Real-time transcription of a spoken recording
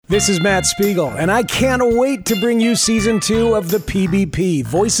This is Matt Spiegel, and I can't wait to bring you Season 2 of the PBP,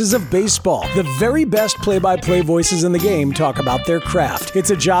 Voices of Baseball. The very best play-by-play voices in the game talk about their craft. It's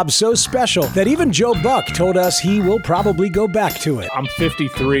a job so special that even Joe Buck told us he will probably go back to it. I'm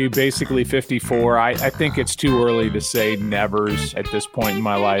 53, basically 54. I think it's too early to say nevers at this point in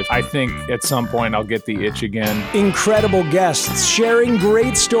my life. I think at some point I'll get the itch again. Incredible guests sharing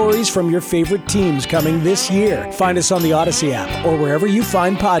great stories from your favorite teams coming this year. Find us on the Odyssey app or wherever you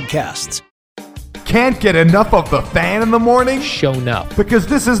find podcasts. Can't get enough of the fan in the morning? Shown up. Because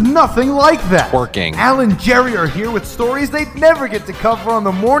this is nothing like that. Working. Al and Jerry are here with stories they'd never get to cover on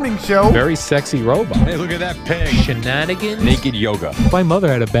the morning show. Very sexy robot. Hey, look at that pig. Shenanigans. Naked yoga. My mother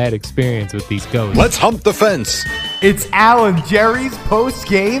had a bad experience with these ghosts. Let's hump the fence. It's Al and Jerry's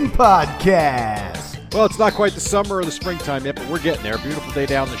Postgame Podcast. Well, it's not quite the summer or the springtime yet, but we're getting there. Beautiful day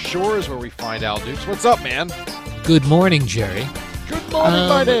down the shores where we find Al Dukes. What's up, man? Good morning, Jerry. Good morning,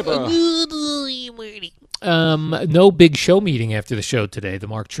 my neighbor. No big show meeting after the show today. The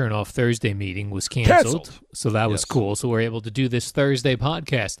Mark Chernoff Thursday meeting was canceled. So that was cool. So we're able to do this Thursday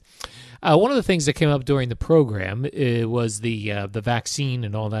podcast. One of the things that came up during the program was the vaccine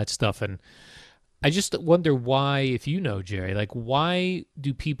and all that stuff. And I just wonder why, if you know, Jerry, like why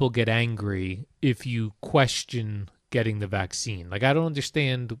do people get angry if you question getting the vaccine? Like I don't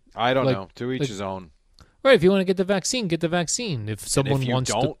understand. I don't know. To each his own. Right, if you want to get the vaccine, get the vaccine. If someone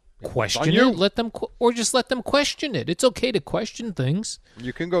wants to question it, let them or just let them question it. It's okay to question things.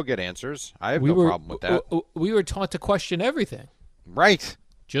 You can go get answers. I have no problem with that. We were taught to question everything. Right.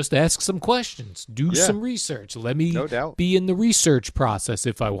 Just ask some questions. Do some research. Let me be in the research process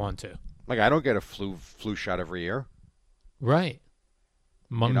if I want to. Like I don't get a flu shot every year. Right.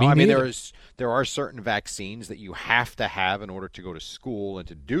 I mean, there are certain vaccines that you have to have in order to go to school and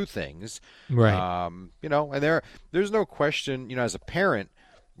to do things. Right. And there's no question, as a parent,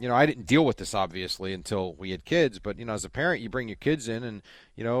 I didn't deal with this obviously until we had kids, but as a parent, you bring your kids in and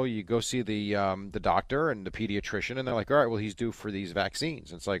you go see the doctor and the pediatrician, and they're like, all right, well, he's due for these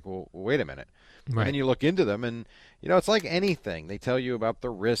vaccines. And it's like, well, wait a minute. Right. And then you look into them, and it's like anything. They tell you about the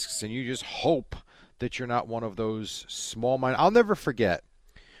risks, and you just hope that you're not one of those small-minded. I'll never forget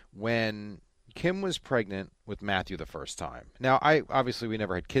when Kim was pregnant with Matthew the first time. Now, we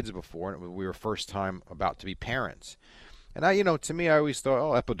never had kids before, and we were first time about to be parents. And to me, I always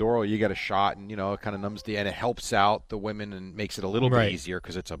thought, epidural, you get a shot, and it kind of numbs and it helps out the women and makes it a little bit easier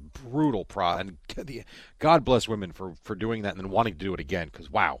because it's a brutal and God bless women for doing that and then wanting to do it again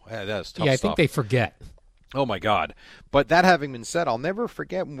because wow, that's tough. Yeah, I stuff. think they forget. Oh, my God. But that having been said, I'll never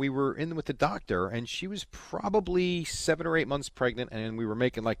forget when we were in with the doctor, and she was probably 7 or 8 months pregnant, and we were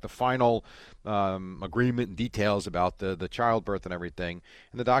making, like, the final agreement and details about the childbirth and everything.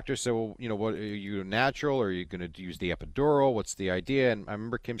 And the doctor said, well, what, are you natural, or are you going to use the epidural? What's the idea? And I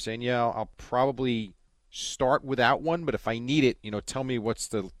remember Kim saying, yeah, I'll probably start without one, but if I need it, tell me what's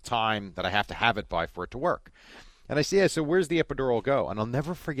the time that I have to have it by for it to work. And I said, yeah, so where's the epidural go? And I'll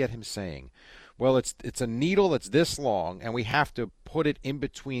never forget him saying, well, it's a needle that's this long, and we have to put it in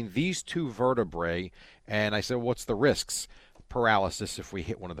between these two vertebrae. And I said, what's the risks? Paralysis if we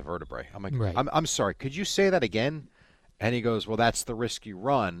hit one of the vertebrae. I'm like, right. I'm sorry, could you say that again? And he goes, well, that's the risk you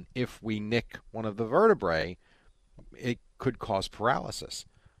run. If we nick one of the vertebrae, it could cause paralysis.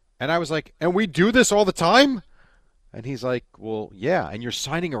 And I was like, and we do this all the time? And he's like, well, yeah, and you're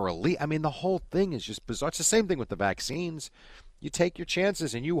signing a release. I mean, the whole thing is just bizarre. It's the same thing with the vaccines. You take your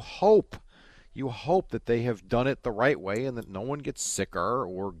chances, and you hope that they have done it the right way and that no one gets sicker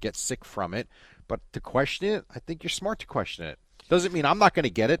or gets sick from it. But to question it, I think you're smart to question it. Doesn't mean I'm not going to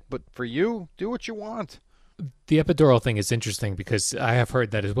get it, but for you, do what you want. The epidural thing is interesting because I have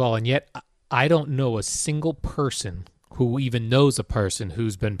heard that as well. And yet I don't know a single person who even knows a person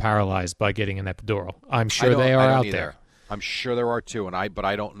who's been paralyzed by getting an epidural. I'm sure they are out there. I'm sure there are too, but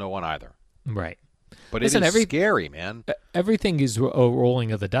I don't know one either. Right. But it is scary, man. Everything is a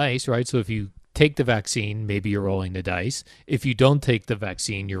rolling of the dice, right? So if you take the vaccine, maybe you're rolling the dice. If you don't take the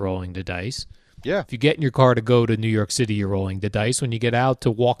vaccine, you're rolling the dice. Yeah. If you get in your car to go to New York City, you're rolling the dice. When you get out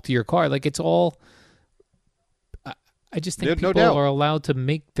to walk to your car, like it's all... I just think people are allowed to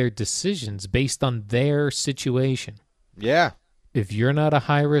make their decisions based on their situation. Yeah. If you're not a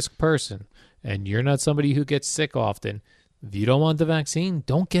high-risk person and you're not somebody who gets sick often, if you don't want the vaccine,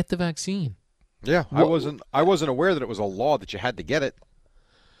 don't get the vaccine. Yeah, I wasn't aware that it was a law that you had to get it.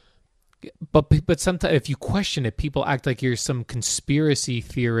 But sometimes if you question it, people act like you're some conspiracy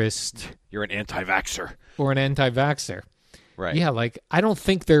theorist. You're an anti-vaxxer. Or an anti-vaxxer. Right. Yeah, like I don't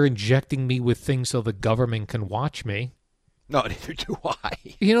think they're injecting me with things so the government can watch me. No, neither do I.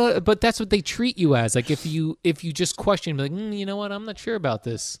 You know, but that's what they treat you as. Like if you just question, like, you know what, I'm not sure about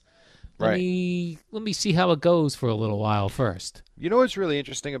this. Let me see how it goes for a little while first. You know what's really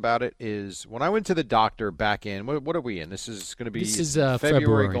interesting about it is when I went to the doctor back in, what are we in? This is going to be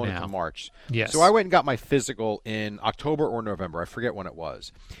February going now. into March. Yes. So I went and got my physical in October or November. I forget when it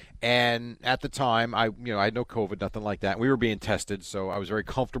was. And at the time, I had no COVID, nothing like that. We were being tested, so I was very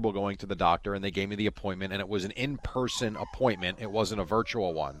comfortable going to the doctor, and they gave me the appointment, and it was an in-person appointment. It wasn't a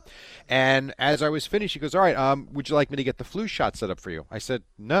virtual one. And as I was finished, he goes, all right, would you like me to get the flu shot set up for you? I said,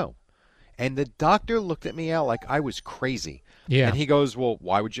 no. And the doctor looked at me out like I was crazy. Yeah. And he goes, well,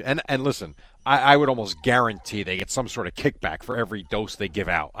 why would you? And listen, I would almost guarantee they get some sort of kickback for every dose they give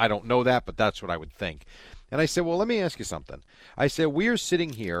out. I don't know that, but that's what I would think. And I said, well, let me ask you something. I said, we are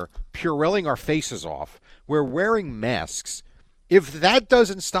sitting here Purelling our faces off. We're wearing masks. If that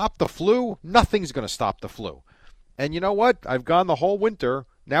doesn't stop the flu, nothing's going to stop the flu. And you know what? I've gone the whole winter.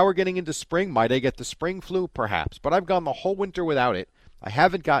 Now we're getting into spring. Might I get the spring flu? Perhaps. But I've gone the whole winter without it. I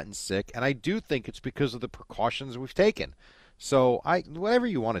haven't gotten sick, and I do think it's because of the precautions we've taken. So whatever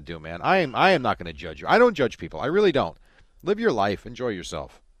you want to do, man, I am not going to judge you. I don't judge people. I really don't. Live your life. Enjoy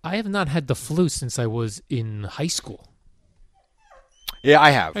yourself. I have not had the flu since I was in high school. Yeah, I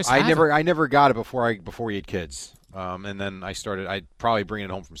have. I never got it before we had kids. And then I'd probably bring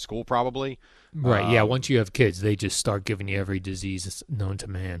it home from school probably. Right, yeah. Once you have kids, they just start giving you every disease known to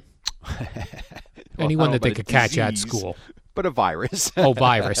man. Anyone that they could catch at school. But a virus. Oh,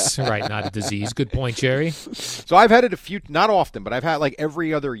 virus. Right, not a disease. Good point, Jerry. So I've had it not often, but I've had like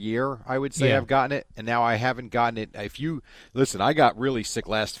every other year, I would say I've gotten it. And now I haven't gotten it. Listen, I got really sick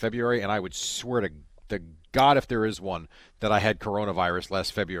last February, and I would swear to God, if there is one, that I had coronavirus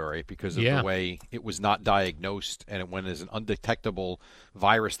last February because of the way it was not diagnosed and it went as an undetectable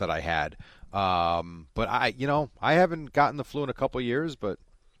virus that I had. But I haven't gotten the flu in a couple of years, but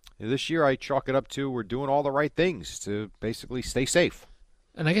this year I chalk it up to we're doing all the right things to basically stay safe.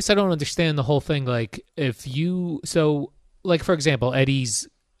 And I guess I don't understand the whole thing. Like for example, Eddie's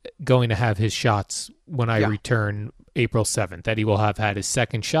going to have his shots when I return April 7th. Eddie will have had his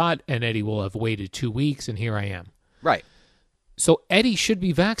second shot, and Eddie will have waited 2 weeks, and here I am. Right. So Eddie should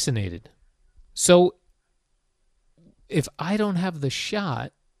be vaccinated. So if I don't have the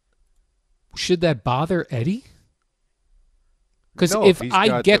shot, should that bother Eddie? Because if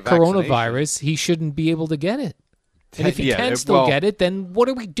I get coronavirus, he shouldn't be able to get it. And if he can still get it, then what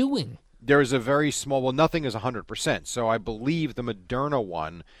are we doing? There is a very small, nothing is 100%. So I believe the Moderna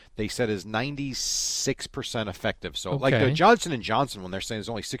one, they said is 96% effective. So like the Johnson & Johnson one, they're saying is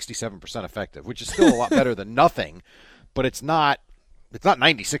only 67% effective, which is still a lot better than nothing, but it's not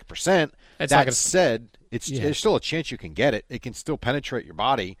 96%. That said, there's still a chance you can get it. It can still penetrate your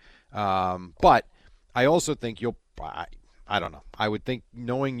body. But I also think I don't know. I would think,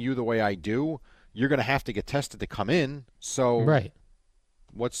 knowing you the way I do, you're going to have to get tested to come in. So right.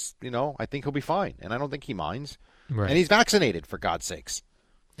 I think he'll be fine, and I don't think he minds. Right. And he's vaccinated, for God's sakes.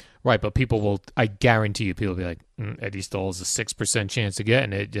 Right, but I guarantee you, people will be like, Eddie still has a 6% chance of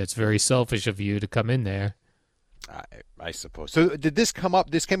getting it. It's very selfish of you to come in there. I suppose. So did this come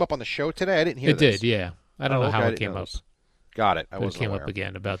up? This came up on the show today? I didn't hear this. It did, yeah. I don't know how it came up. Got it. It came up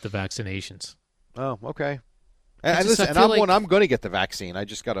again about the vaccinations. Oh, okay. And listen, I'm going to get the vaccine. I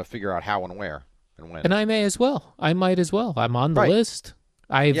just got to figure out how and where and when. And I may as well. I might as well. I'm on the list.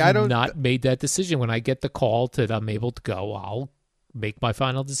 I've not made that decision. When I get the call that I'm able to go, I'll make my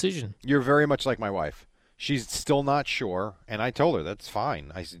final decision. You're very much like my wife. She's still not sure, and I told her that's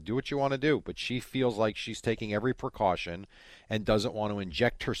fine. I said, do what you want to do, but she feels like she's taking every precaution and doesn't want to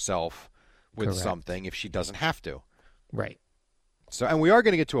inject herself with something if she doesn't have to. Right. So, and we are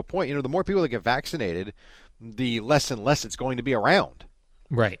going to get to a point, the more people that get vaccinated, the less and less it's going to be around.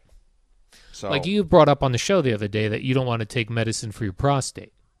 Right. So, like you brought up on the show the other day that you don't want to take medicine for your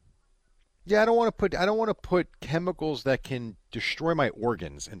prostate. Yeah, I don't want to put chemicals that can destroy my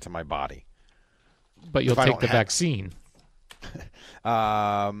organs into my body. But you'll take the vaccine.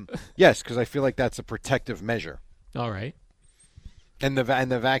 Yes, because I feel like that's a protective measure. All right. And the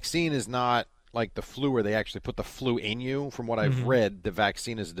vaccine is not like the flu where they actually put the flu in you. From what I've read, the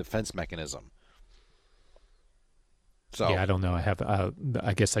vaccine is a defense mechanism. So yeah, I don't know.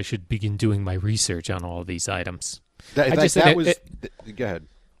 I guess I should begin doing my research on all of these items. Go ahead.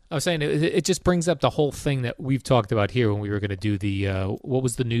 I was saying it just brings up the whole thing that we've talked about here when we were going to do the what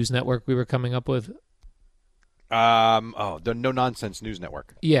was the news network we were coming up with? The No Nonsense News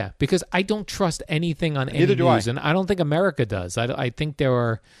Network. Yeah, because I don't trust anything on any news, and I don't think America does. I think there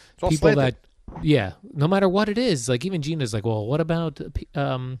are people that, no matter what it is, like even Gina's like, well, what about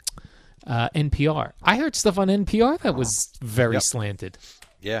NPR. I heard stuff on NPR that was very slanted.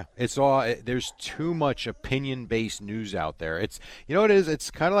 Yeah, it's all. There's too much opinion-based news out there. It's what it is. It's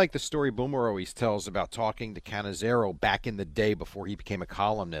kind of like the story Boomer always tells about talking to Cannizzaro back in the day before he became a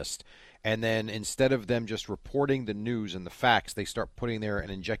columnist. And then instead of them just reporting the news and the facts, they start putting their and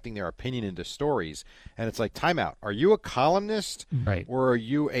injecting their opinion into stories. And it's like, time out. Are you a columnist or are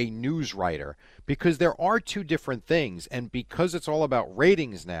you a news writer? Because there are two different things. And because it's all about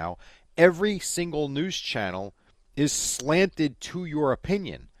ratings now, every single news channel is slanted to your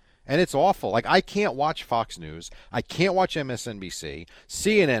opinion. And it's awful. Like, I can't watch Fox News. I can't watch MSNBC.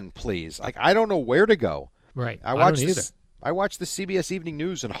 CNN, please. Like, I don't know where to go. Right. I don't either. I watch the CBS Evening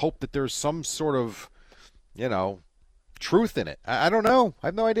News and hope that there's some sort of, truth in it. I don't know. I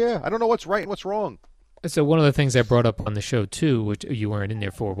have no idea. I don't know what's right and what's wrong. So one of the things I brought up on the show, too, which you weren't in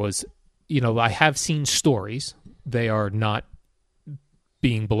there for, was, I have seen stories. They are not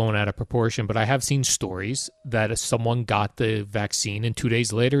being blown out of proportion, but I have seen stories that someone got the vaccine and 2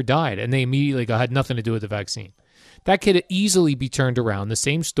 days later died, and they immediately had nothing to do with the vaccine. That could easily be turned around, the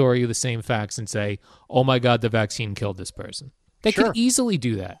same story, the same facts, and say, oh my God, the vaccine killed this person. They could easily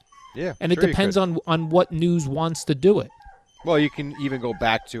do that. Yeah. And it depends on what news wants to do it. Well, you can even go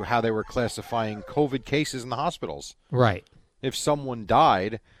back to how they were classifying COVID cases in the hospitals. Right. If someone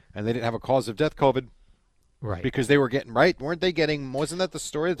died and they didn't have a cause of death, COVID. Right. Because they were getting, wasn't that the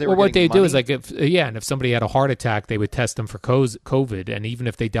story that they were getting what they money? do is, and if somebody had a heart attack, they would test them for COVID, and even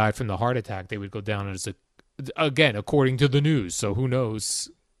if they died from the heart attack, they would go down as again, according to the news. So who knows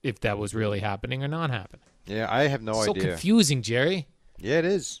if that was really happening or not happening. Yeah, I have no idea. So confusing, Jerry. Yeah, it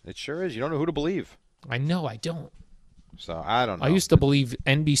is. It sure is. You don't know who to believe. I know, I don't. So, I don't know. I used to believe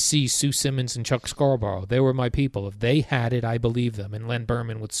NBC, Sue Simmons, and Chuck Scarborough. They were my people. If they had it, I believed them. And Len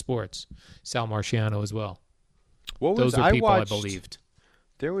Berman with sports. Sal Marciano as well. Those are people I believed.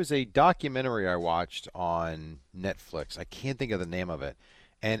 There was a documentary I watched on Netflix. I can't think of the name of it.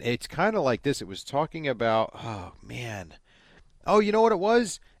 And it's kind of like this. It was talking about, oh, man. Oh, you know what it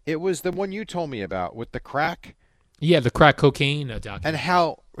was? It was the one you told me about with the crack. Yeah, the crack cocaine documentary. And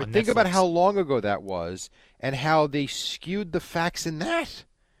how, think Netflix. about how long ago that was and how they skewed the facts in that.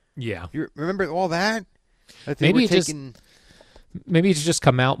 Yeah. You remember all that? Maybe it's just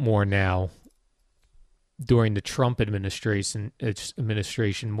come out more now during the Trump administration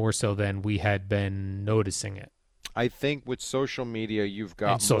more so than we had been noticing it. I think with social media, you've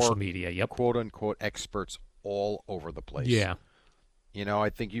got more quote-unquote experts all over the place. Yeah. I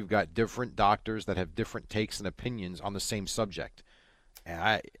think you've got different doctors that have different takes and opinions on the same subject. And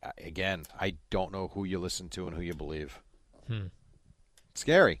I don't know who you listen to and who you believe.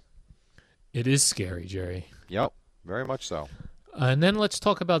 Scary. It is scary, Jerry. Yep, very much so. And then let's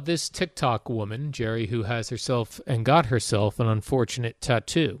talk about this TikTok woman, Jerry, who has got herself an unfortunate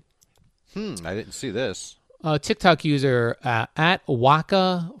tattoo. I didn't see this. TikTok user at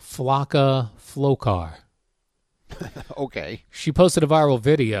Waka Flocka Flokar. Okay. She posted a viral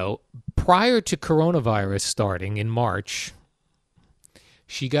video prior to coronavirus starting in March.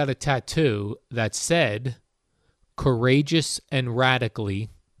 She got a tattoo that said, courageous and radically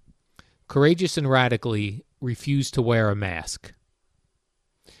refuse to wear a mask.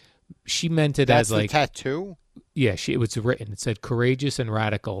 She meant it That's as like... That's the tattoo? Yeah, it was written. It said, courageous and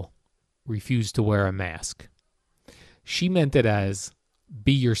radical refuse to wear a mask. She meant it as,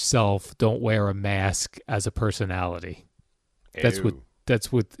 be yourself, don't wear a mask as a personality. Ew.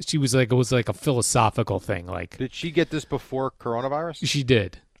 That's what she was like. It was like a philosophical thing. Like, did she get this before coronavirus? She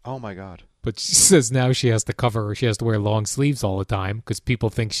did. Oh my God. But she says now she has to wear long sleeves all the time because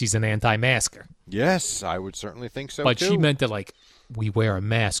people think she's an anti-masker. Yes, I would certainly think so, but too. She meant it like, we wear a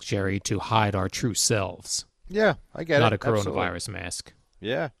mask, Jerry, to hide our true selves. Yeah, I get Not it. a coronavirus mask.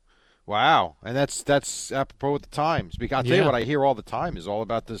 Yeah. Wow. And that's apropos of the times. Because I'll tell you what I hear all the time is all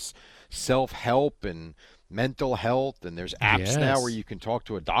about this self-help and mental health. And there's apps now where you can talk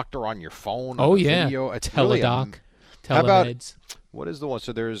to a doctor on your phone. Oh, yeah. Video. It's Teledoc. Telemeds. What is the one?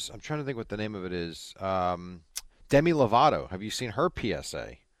 So I'm trying to think what the name of it is. Demi Lovato. Have you seen her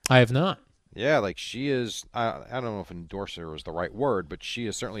PSA? I have not. Yeah, like she is, I don't know if endorser was the right word, but she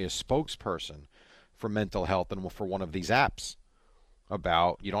is certainly a spokesperson for mental health and for one of these apps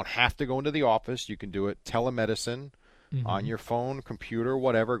about you don't have to go into the office. You can do it telemedicine on your phone, computer,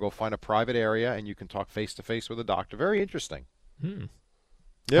 whatever. Go find a private area and you can talk face-to-face with a doctor. Very interesting.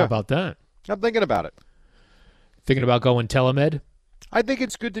 Yeah. How about that? I'm thinking about it. Thinking about going telemed? I think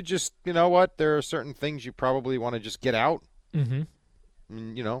it's good to just, you know what, there are certain things you probably want to just get out. Mm-hmm.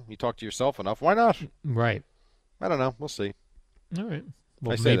 You talk to yourself enough. Why not? Right. I don't know. We'll see. All right.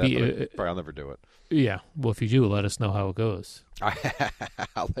 I say that, but I'll never do it. Yeah. Well, if you do, let us know how it goes.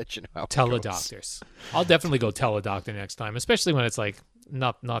 I'll let you know how Tell it the goes. doctors. I'll definitely go tell a doctor next time, especially when it's like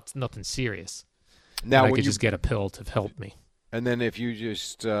nothing serious. Now, I could just get a pill to help me. And then if you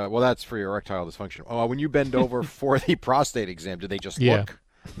just, that's for your erectile dysfunction. Oh, when you bend over for the prostate exam, do they just look?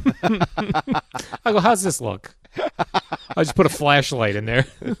 I go, how's this look? I just put a flashlight in there.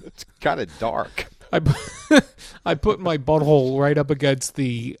 It's kind of dark. I put my butthole right up against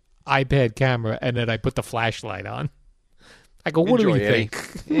the iPad camera, and then I put the flashlight on. I go, what do you think?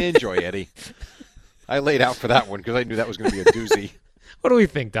 Enjoy, Eddie. I laid out for that one because I knew that was going to be a doozy. What do we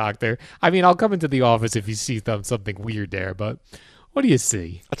think, doctor? I mean, I'll come into the office if you see something weird there, but what do you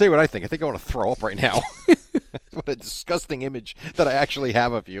see? I'll tell you what I think. I think I want to throw up right now. What a disgusting image that I actually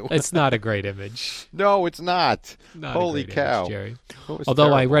have of you. It's not a great image. No, it's not. Not Holy a great cow. image, Jerry.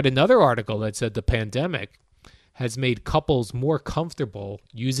 Although I read another article that said the pandemic has made couples more comfortable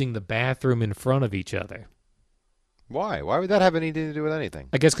using the bathroom in front of each other. Why? Why would that have anything to do with anything?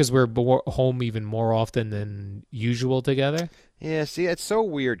 I guess because we're home even more often than usual together. Yeah, see, it's so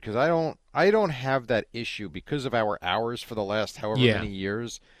weird because I don't have that issue because of our hours for the last however many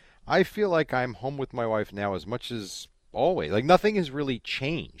years. I feel like I'm home with my wife now as much as always. Like nothing has really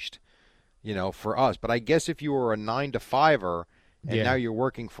changed, for us. But I guess if you were a 9-to-5er and now you're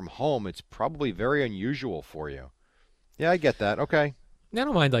working from home, it's probably very unusual for you. Yeah, I get that. Okay. I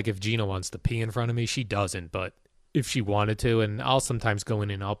don't mind like if Gina wants to pee in front of me. She doesn't, but if she wanted to, and I'll sometimes go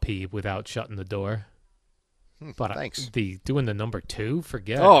in and I'll pee without shutting the door. But thanks. Doing the number 2,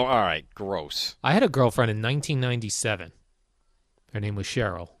 forget it. Oh, all right. Gross. I had a girlfriend in 1997. Her name was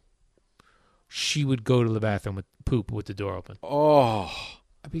Cheryl. She would go to the bathroom with poop with the door open. Oh.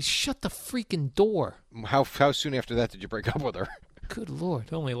 I mean, shut the freaking door. How soon after that did you break up with her? Good Lord.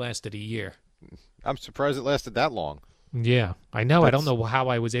 It only lasted a year. I'm surprised it lasted that long. Yeah, I know. I don't know how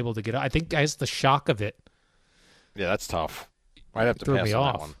I was able to get out. I think it's the shock of it. Yeah, that's tough. I'd have to Threw pass me on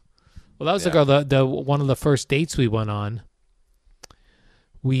off. that one. Well, that was the girl, the one of the first dates we went on.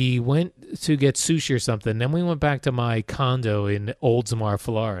 We went to get sushi or something. Then we went back to my condo in Oldsmar,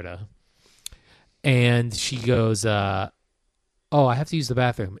 Florida. And she goes, I have to use the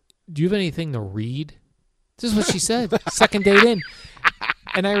bathroom. Do you have anything to read? This is what she said. Second date in.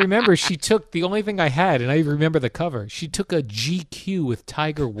 And I remember she took the only thing I had, and I remember the cover. She took a GQ with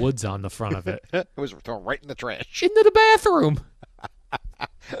Tiger Woods on the front of it. It was thrown right in the trash. Into the bathroom.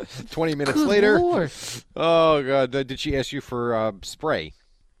 20 minutes Good later. Lord. Oh, God. Did she ask you for spray?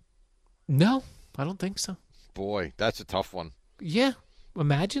 No, I don't think so. Boy, that's a tough one. Yeah.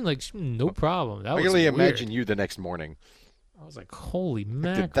 Imagine, no problem. That I was can only weird. imagine you the next morning. I was like, holy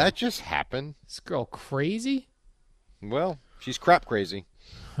mackerel. Did that just happen? This girl crazy? Well, she's crap crazy.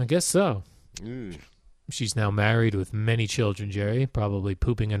 I guess so. Ooh. She's now married with many children, Jerry, probably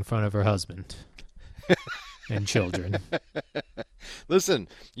pooping in front of her husband and children. Listen,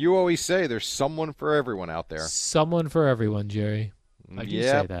 you always say there's someone for everyone out there. Someone for everyone, Jerry. I do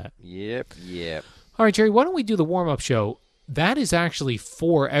say that. Yep. All right, Jerry, why don't we do the warm-up show? That is actually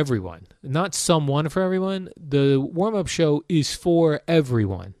for everyone, not someone for everyone. The warm-up show is for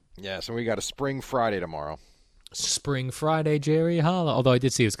everyone. Yeah, so we got a Spring Friday tomorrow. Spring Friday, Jerry. Holla. Although I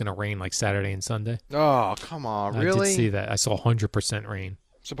did see it was going to rain like Saturday and Sunday. Oh, come on. Really? I did see that. I saw 100% rain.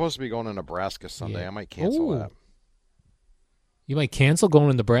 Supposed to be going to Nebraska Sunday. Yeah. I might cancel Ooh. that. You might cancel going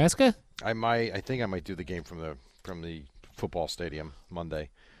to Nebraska? I think I might do the game from the football stadium Monday.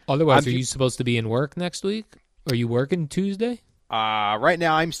 Otherwise, are you supposed to be in work next week? Are you working Tuesday? Right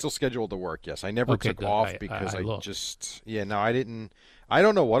now I'm still scheduled to work. Yes, I never took good. off because I didn't. I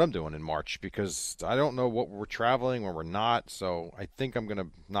don't know what I'm doing in March because I don't know what we're traveling when we're not. So I think I'm gonna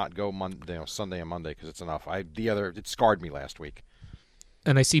not go Sunday and Monday because it's enough. It scarred me last week.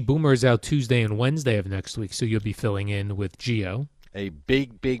 And I see Boomer's out Tuesday and Wednesday of next week, so you'll be filling in with Gio. A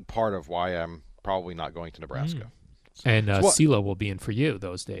big part of why I'm probably not going to Nebraska. And CeeLo will be in for you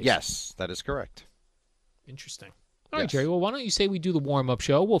those days. Yes, that is correct. Interesting. All right, Jerry. Well, why don't you say we do the warm-up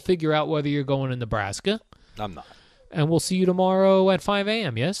show? We'll figure out whether you're going to Nebraska. I'm not. And we'll see you tomorrow at 5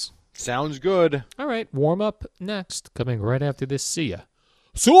 a.m., yes? Sounds good. All right, warm-up next, coming right after this. See ya.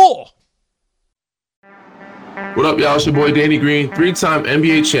 So. What up, y'all? It's your boy Danny Green, 3-time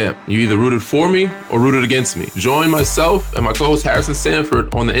NBA champ. You either rooted for me or rooted against me. Join myself and my co-host Harrison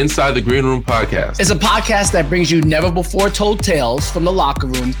Sanford on the Inside the Green Room podcast. It's a podcast that brings you never-before-told tales from the locker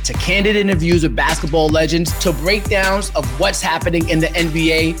room to candid interviews with basketball legends to breakdowns of what's happening in the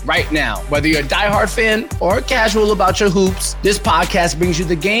NBA right now. Whether you're a diehard fan or casual about your hoops, this podcast brings you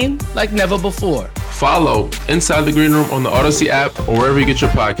the game like never before. Follow Inside the Green Room on the Odyssey app or wherever you get your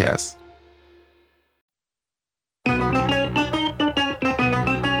podcasts.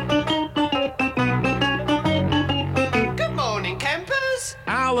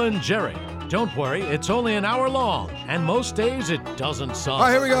 and Jerry. Don't worry, it's only an hour long, and most days it doesn't suck. All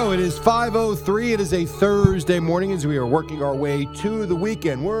right, here we go. It is 5:03. It is a Thursday morning as we are working our way to the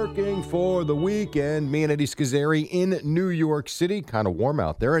weekend. Working for the weekend. Me and Eddie Scazzeri in New York City. Kind of warm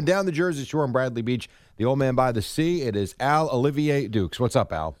out there. And down the Jersey Shore in Bradley Beach, the old man by the sea, it is Al Olivier Dukes. What's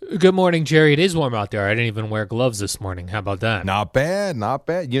up, Al? Good morning, Jerry. It is warm out there. I didn't even wear gloves this morning. How about that? Not bad, not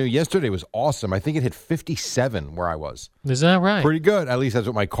bad. You know, yesterday was awesome. I think it hit 57 where I was. Is that right? Pretty good. At least that's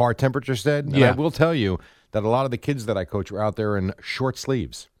what my car temperature said. And Yeah. I will tell you that a lot of the kids that I coach were out there in short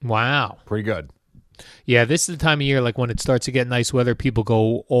sleeves. Wow. Pretty good. Yeah, this is the time of year, like when it starts to get nice weather, people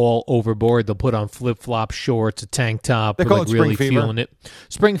go all overboard. They'll put on flip-flop shorts, a tank top. They call like it spring really fever. feeling it.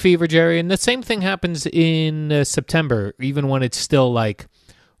 Spring fever, Jerry. And the same thing happens in September, even when it's still like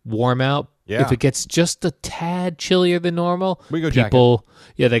warm out. Yeah. If it gets just a tad chillier than normal, We go people,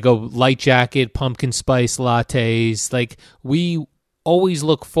 they go light jacket, pumpkin spice lattes. Like we always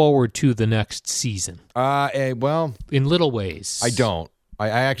look forward to the next season Well, in little ways. I don't. I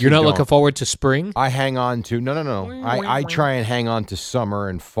actually You're not don't. looking forward to spring? I hang on to no. I try and hang on to summer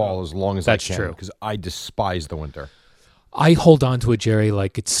and fall as long as That's I can true. because I despise the winter. I hold on to it, Jerry,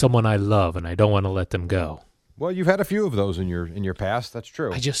 like it's someone I love, and I don't want to let them go. Well, you've had a few of those in your past. That's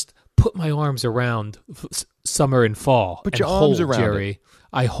true. I just put my arms around summer and fall. Put and your arms hold, around Jerry.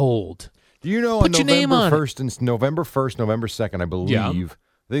 I hold. Do you know Put on your name November on it. 1st and November 1st, November 2nd, I believe. Yeah. I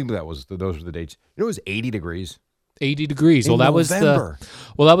think those were the dates. You know, it was 80 degrees. 80 degrees. In Well, that November.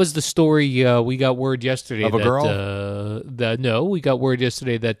 was the story. We got word yesterday Of a that girl? no, we got word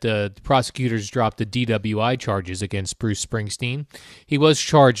yesterday that the prosecutors dropped the DWI charges against Bruce Springsteen. He was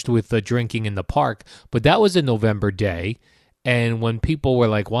charged with drinking in the park, but that was a November day. And when people were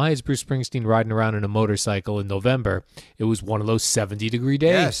like, "Why is Bruce Springsteen riding around in a motorcycle in November?" It was one of those 70-degree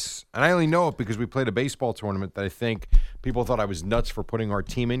days. Yes, and I only know it because we played a baseball tournament that I think people thought I was nuts for putting our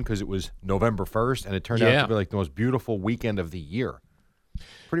team in because it was November 1st, and it turned out to be like the most beautiful weekend of the year.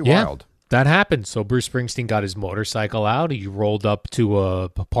 Pretty wild. That happened. So Bruce Springsteen got his motorcycle out. He rolled up to a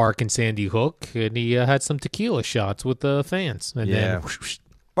park in Sandy Hook, and he had some tequila shots with the fans. And then,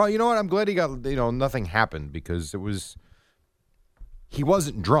 Well, you know what? I'm glad he got, nothing happened because he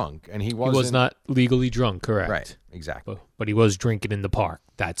wasn't drunk, and he was not legally drunk, correct? Right, exactly. But he was drinking in the park.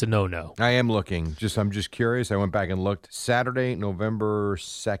 That's a no-no. I am looking. I'm just curious. I went back and looked. Saturday, November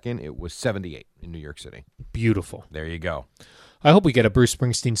 2nd, it was 78 in New York City. Beautiful. There you go. I hope we get a Bruce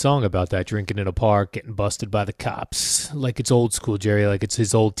Springsteen song about that, drinking in a park, getting busted by the cops. Like it's old school, Jerry, like it's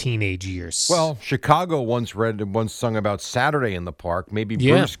his old teenage years. Well, Chicago once sung about Saturday in the park. Maybe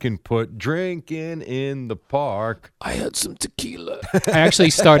Bruce can put drinking in the park. I had some tequila. I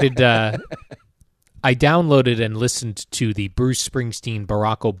actually started, I downloaded and listened to the Bruce Springsteen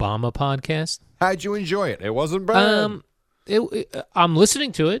Barack Obama podcast. How'd you enjoy it? It wasn't bad. I'm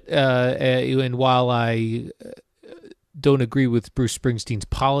listening to it, and while I don't agree with Bruce Springsteen's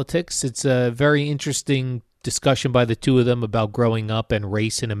politics, it's a very interesting discussion by the two of them about growing up and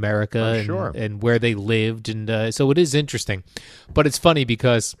race in America and where they lived, and so it is interesting. But it's funny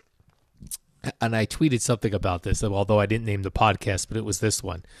because, and I tweeted something about this, although I didn't name the podcast, but it was this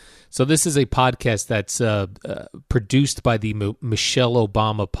one. So this is a podcast that's produced by the Michelle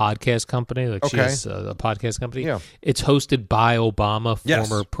Obama podcast company. Like she has a podcast company. Yeah. It's hosted by Obama,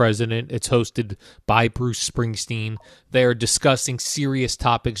 former president. It's hosted by Bruce Springsteen. They're discussing serious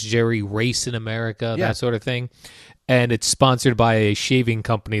topics, Jerry, race in America, that sort of thing. And it's sponsored by a shaving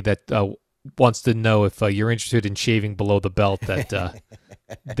company that wants to know if you're interested in shaving below the belt. That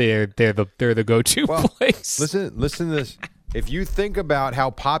they're the go-to place. Listen to this. If you think about how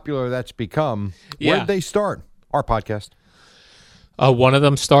popular that's become, where did they start? Our podcast. One of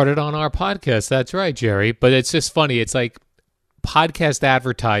them started on our podcast. That's right, Jerry. But it's just funny. It's like podcast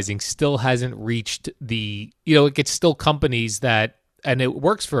advertising still hasn't reached the, it gets still companies that, and it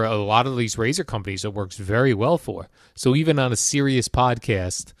works for a lot of these razor companies. It works very well for. So even on a serious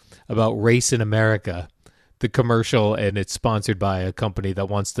podcast about race in America, the commercial, and it's sponsored by a company that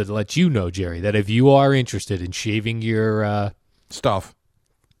wants to let you know, Jerry, that if you are interested in shaving your stuff,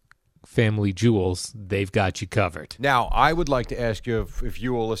 family jewels, they've got you covered. Now, I would like to ask you if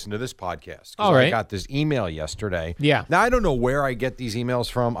you will listen to this podcast. All right. I got this email yesterday. Yeah. Now, I don't know where I get these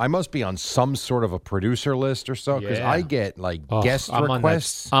emails from. I must be on some sort of a producer list or so, because I get, guest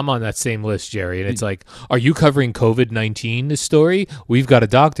requests. I'm on that same list, Jerry, and it's like, are you covering COVID-19, this story? We've got a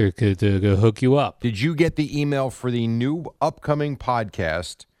doctor to hook you up. Did you get the email for the new upcoming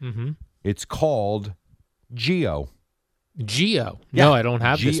podcast? Mm-hmm. It's called Geo. Geo? Yeah. No, I don't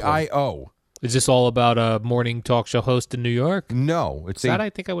have this one. G-I-O. Is this all about a morning talk show host in New York? No. That I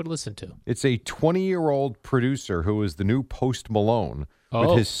think I would listen to. It's a 20-year-old producer who is the new Post Malone,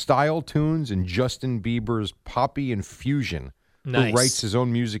 with his style tunes and Justin Bieber's Poppy Infusion, Nice. who writes his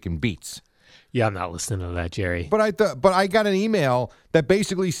own music and beats. Yeah, I'm not listening to that, Jerry. But I got an email that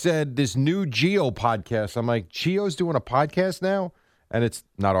basically said this new Geo podcast. I'm like, Geo's doing a podcast now? And it's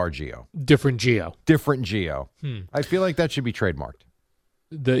not our Geo. Different Geo. Different Geo. I feel like that should be trademarked.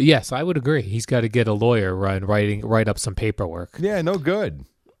 Yes, I would agree. He's got to get a lawyer and write up some paperwork. Yeah, no good.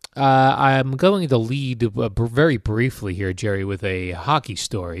 I'm going to lead very briefly here, Jerry, with a hockey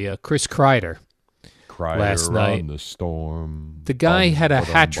story. Chris Kreider. Last night, the storm. The guy had a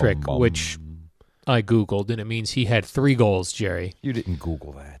hat trick, which I Googled, and it means he had 3 goals, Jerry. You didn't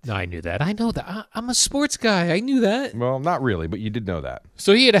Google that. No, I knew that. I know that. I'm a sports guy. I knew that. Well, not really, but you did know that.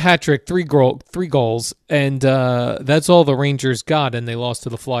 So he had a hat trick, 3 goals, and that's all the Rangers got, and they lost to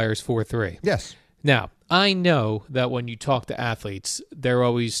the Flyers 4-3. Yes. Now, I know that when you talk to athletes, they're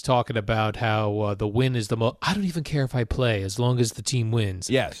always talking about how the win is the most. I don't even care if I play as long as the team wins.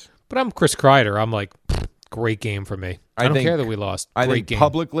 Yes. But I'm Chris Kreider. I'm like, great game for me. I don't care that we lost. I great think game.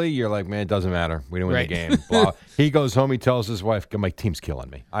 Publicly, you're like, man, it doesn't matter. We didn't win the game. Blah. He goes home. He tells his wife, my team's killing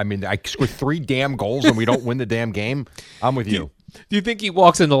me. I mean, I scored 3 damn goals and we don't win the damn game. I'm with you. Do you think he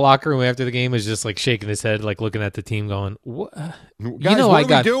walks in the locker room after the game is just like shaking his head, like looking at the team going, what? Guys, what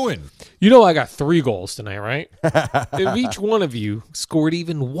are we doing? You know I got 3 goals tonight, right? If each one of you scored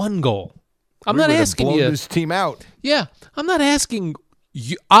even 1 goal. I'm not asking you. Blown this team out. Yeah, I'm not asking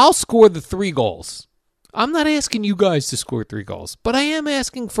you. I'll score the 3 goals. I'm not asking you guys to score 3 goals, but I am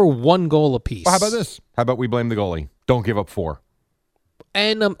asking for 1 goal apiece. Well, how about this? How about we blame the goalie? Don't give up 4.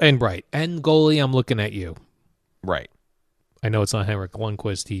 And goalie, I'm looking at you. Right. I know it's not Henrik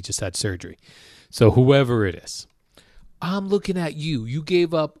Lundqvist. He just had surgery. So whoever it is, I'm looking at you. You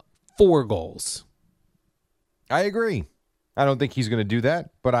gave up 4 goals. I agree. I don't think he's going to do that,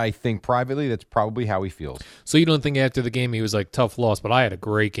 but I think privately that's probably how he feels. So you don't think after the game he was like, tough loss, but I had a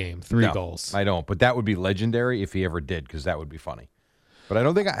great game, 3 goals. I don't, but that would be legendary if he ever did, because that would be funny. But I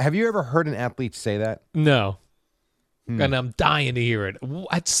don't think, have you ever heard an athlete say that? No. And I'm dying to hear it.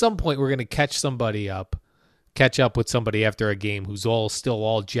 At some point we're going to catch up with somebody after a game who's still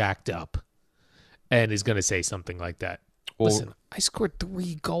all jacked up and is going to say something like that. Well, listen, I scored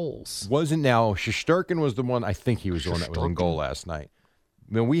 3 goals. Shesterkin was the one, I think he was the one that was in goal last night.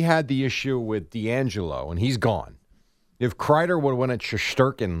 When we had the issue with D'Angelo, and he's gone. If Kreider would have went at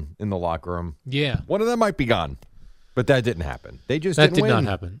Shesterkin in the locker room, one of them might be gone. But that didn't happen. They just didn't win. That did not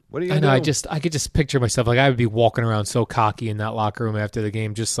happen. What are you going to do? I could just picture myself, like I would be walking around so cocky in that locker room after the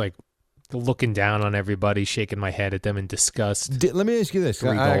game, just like looking down on everybody, shaking my head at them in disgust. Let me ask you this.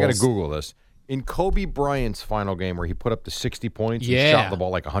 I got to Google this. In Kobe Bryant's final game where he put up the 60 points and shot the ball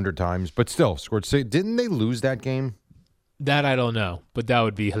like 100 times, but still scored 6, didn't they lose that game? That I don't know, but that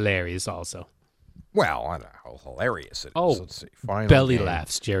would be hilarious also. Well, I don't know how hilarious it is. Oh, let's see. Final belly game.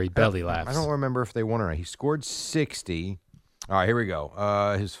 laughs, Jerry, belly laughs. I don't remember if they won or not. He scored 60. All right, here we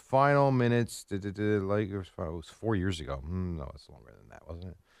go. His final minutes, Lakers, it was 4 years ago. No, it's longer than that, wasn't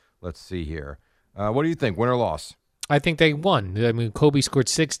it? Let's see here. What do you think, win or loss? I think they won. I mean, Kobe scored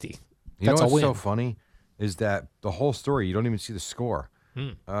 60. That's a win. What's so funny is that the whole story, you don't even see the score.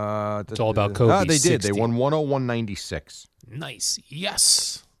 It's all about Kobe. They 60. did. They won 101-96. Nice.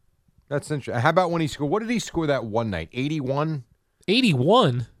 Yes. That's interesting. How about when he scored? What did he score that one night? 81?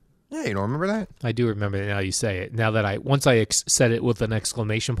 81? Yeah, you don't remember that? I do remember it now you say it. Now that once I said it with an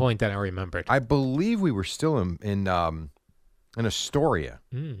exclamation point, then I remembered. I believe we were still in Astoria.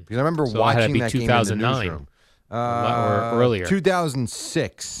 Because I remember watching that game in the newsroom. Or earlier.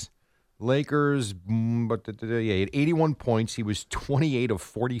 2006. Lakers, he had 81 points. He was 28 of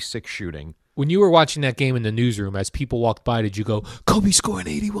 46 shooting. When you were watching that game in the newsroom, as people walked by, did you go, Kobe scoring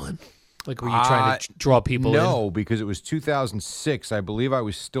 81? Like, were you trying to draw people in? No, because it was 2006. I believe I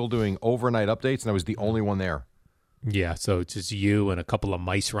was still doing overnight updates, and I was the only one there. Yeah, so it's just you and a couple of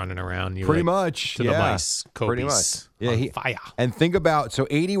mice running around. You're pretty much. To the mice. Kobe's pretty much. Yeah, fire. And think about,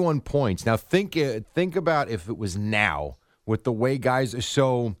 81 points. Now, think about if it was now with the way guys,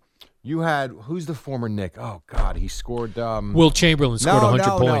 so you had, who's the former Knick? Oh, God, he scored. Will Chamberlain scored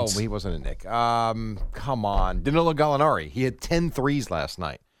 100 points. No, he wasn't a Knick. Come on. Danilo Gallinari. He had 10 threes last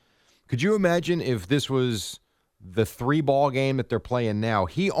night. Could you imagine if this was the 3-ball game that they're playing now?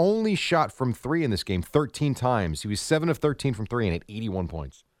 He only shot from 3 in this game 13 times. He was 7 of 13 from 3 and had 81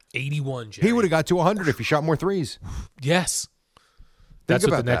 points. 81, Jerry. He would have got to 100 if he shot more threes. Yes. That's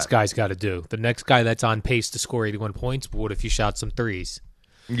what the next guy's got to do. The next guy that's on pace to score 81 points, but what if you shot some threes?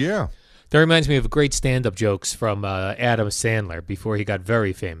 Yeah. That reminds me of great stand-up jokes from Adam Sandler before he got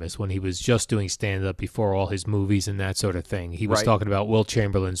very famous, when he was just doing stand-up before all his movies and that sort of thing. He was talking about Will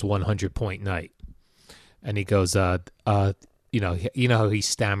Chamberlain's 100-point night. And he goes, you know how he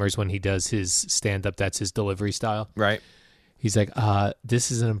stammers when he does his stand-up. That's his delivery style. Right. He's like,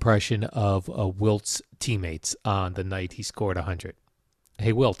 this is an impression of Wilt's teammates on the night he scored 100.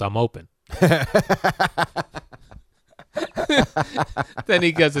 Hey, Wilt, I'm open. Then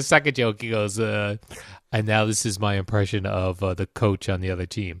he goes, the second joke, he goes, and now this is my impression of the coach on the other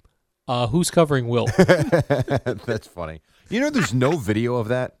team. Who's covering Wilt? That's funny. There's no video of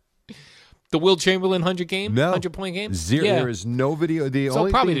that. The Wilt Chamberlain 100 No. 100-point game? Zero. Yeah. There is no video. So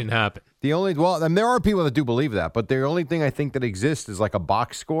it probably didn't happen. There are people that do believe that, but the only thing I think that exists is like a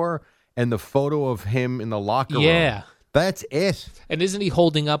box score and the photo of him in the locker room. Yeah. That's it. And isn't he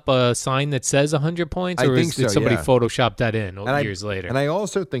holding up a sign that says 100 points? Or did somebody Photoshop that in years later? And I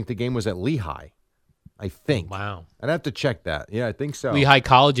also think the game was at Lehigh. I think. Wow. I'd have to check that. Yeah, I think so. Lehigh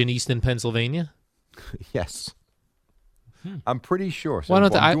College in Easton, Pennsylvania? Yes. I'm pretty sure. So Why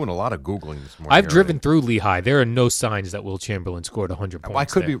don't I'm doing a lot of Googling this morning. I've driven through Lehigh. There are no signs that Will Chamberlain scored 100 points. I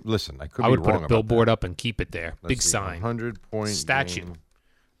could there. be. Listen, I could I be would wrong put a billboard up and keep it there. Let's Big see, sign. 100-point statue.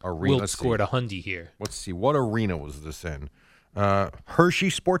 Arena. Wilt scored 100 here. Let's see. What arena was this in?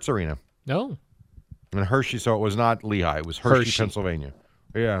 Hershey Sports Arena. No. And Hershey, so it was not Lehigh. It was Hershey. Pennsylvania.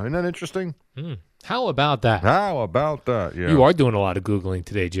 Yeah, isn't that interesting? How about that? Yeah. You are doing a lot of Googling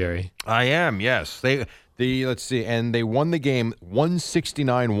today, Jerry. I am, yes. Let's see, and they won the game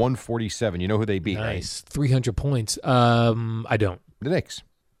 169-147. You know who they beat, Nice. 300 points. I don't. The Knicks.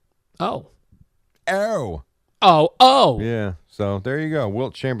 Oh. Oh. Yeah, so there you go.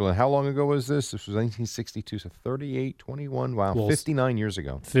 Wilt Chamberlain. How long ago was this? This was 1962, so 38, 21. Wow, 59 years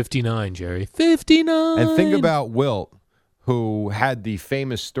ago. 59, Jerry. 59. And think about Wilt, who had the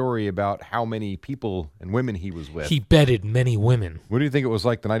famous story about how many people and women he was with. He bedded many women. What do you think it was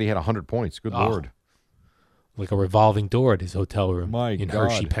like the night he had 100 points? Good Lord. Like a revolving door at his hotel room In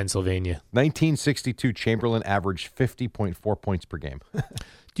Hershey, Pennsylvania. 1962, Chamberlain averaged 50.4 points per game.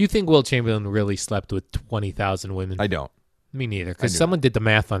 Do you think Wilt Chamberlain really slept with 20,000 women? I don't. Me neither, because someone did the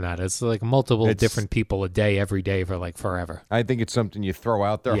math on that. It's like multiple different people a day, every day for like forever. I think it's something you throw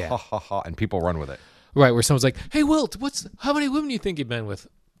out there, ha, ha, ha, and people run with it. Right, where someone's like, hey, Wilt, how many women do you think you've been with?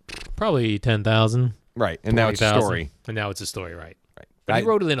 Probably 10,000. Right, and now it's a story. And now it's a story, right. But he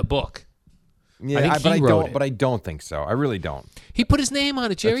wrote it in a book. Yeah, but I don't think so. I really don't. He put his name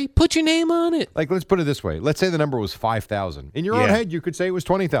on it, Jerry. Put your name on it. Like, let's put it this way. Let's say the number was 5,000. In your own head, you could say it was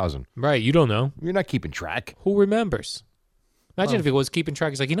 20,000. Right, you don't know. You're not keeping track. Who remembers? Imagine if he was keeping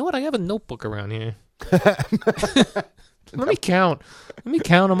track. He's like, you know what? I have a notebook around here. Let me count. Let me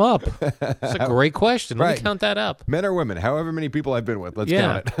count them up. That's a great question. Let me count that up. Men or women, however many people I've been with. Let's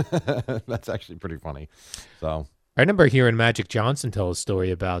count it. That's actually pretty funny. So I remember hearing Magic Johnson tell a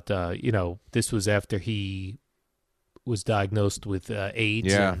story about, this was after he was diagnosed with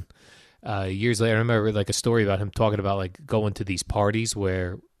AIDS. Yeah. And, years later, I remember like a story about him talking about like going to these parties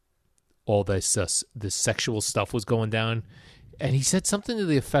where all this sexual stuff was going down. And he said something to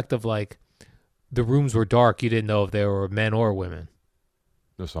the effect of like, the rooms were dark. You didn't know if they were men or women.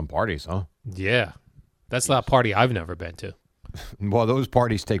 There's some parties, huh? Yeah. That's not a party I've never been to. Well, those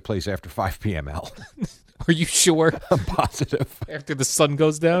parties take place after 5 p.m., Al. Are you sure? I'm positive. After the sun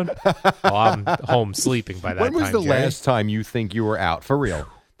goes down? Oh, I'm home sleeping by that time. When was the last time you think you were out, for real,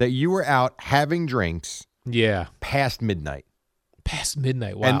 that you were out having drinks past midnight? Past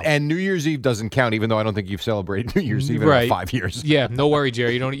midnight, wow. And New Year's Eve doesn't count, even though I don't think you've celebrated New Year's Eve in about 5 years. Yeah, no worry,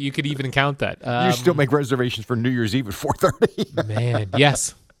 Jerry. You could even count that. You still make reservations for New Year's Eve at 4:30. Man,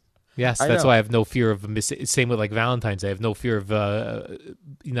 yes. Yes, that's why I have no fear of missing. Same with like Valentine's Day. I have no fear of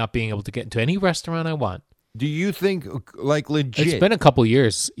not being able to get into any restaurant I want. Do you think, like, legit? It's been a couple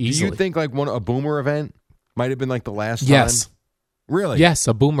years, easily. Do you think, like, a Boomer event might have been, like, the last time? Yes. Really? Yes,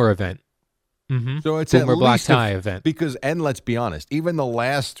 a Boomer event. Mm-hmm. So it's Boomer at black least tie event. Because, and let's be honest, even the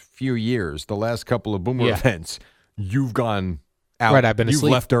last few years, the last couple of Boomer events, you've gone out. Right, I've been asleep.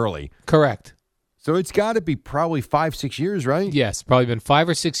 You've left early. Correct. So it's got to be probably 5-6 years, right? Yes, probably been 5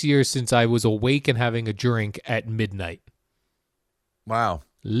 or 6 years since I was awake and having a drink at midnight. Wow.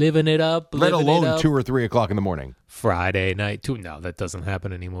 Living it up. Let alone it up. 2 or 3 o'clock in the morning. Friday night, too. No, that doesn't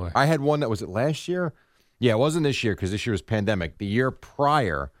happen anymore. I had one that was it last year? Yeah, it wasn't this year because this year was pandemic. The year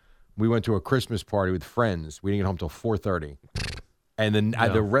prior, we went to a Christmas party with friends. We didn't get home till 4:30. And then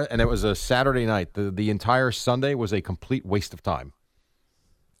and it was a Saturday night. The entire Sunday was a complete waste of time.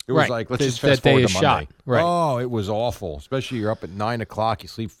 It was like, let's just fast forward to Monday. Shot. Right. Oh, it was awful. Especially you're up at 9 o'clock, you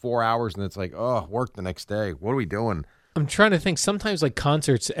sleep 4 hours, and it's like, oh, work the next day. What are we doing? I'm trying to think. Sometimes like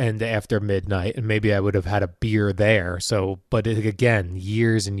concerts end after midnight, and maybe I would have had a beer there. But again,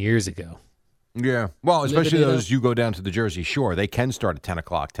 years and years ago. Yeah. Well, especially those you go down to the Jersey Shore. They can start at 10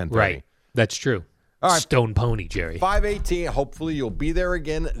 o'clock, 10:30. Right. That's true. All right. Stone Pony, Jerry. 5:18. Hopefully you'll be there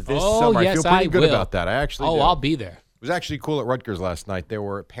again this Oh, summer. yes, I feel pretty good will. about that. I actually do. I'll be there. It was actually cool at Rutgers last night. There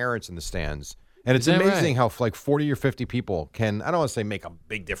were parents in the stands. And it's Is that amazing right? how like 40 or 50 people can, I don't want to say make a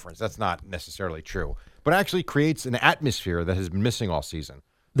big difference. That's not necessarily true. But actually creates an atmosphere that has been missing all season.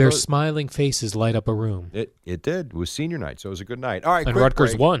 Their So smiling faces light up a room. It did. It was senior night, so it was a good night. All right, And quick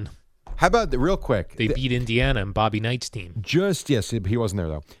Rutgers break. won. How about real quick? They beat Indiana and Bobby Knight's team. Yes, he wasn't there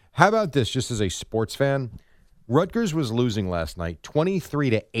though. How about this? Just as a sports fan, Rutgers was losing last night,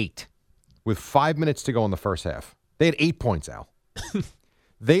 23-8, with 5 minutes to go in the first half. They had 8 points, Al.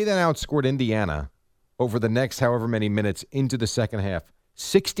 They then outscored Indiana over the next however many minutes into the second half,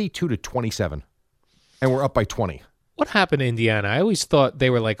 62-27, and we're up by 20. What happened to Indiana? I always thought they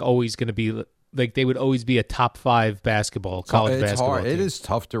were always going to be they would always be a top 5 college It's basketball hard. team. It is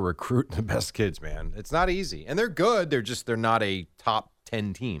tough to recruit the best kids, man. It's not easy, and they're good. They're not a top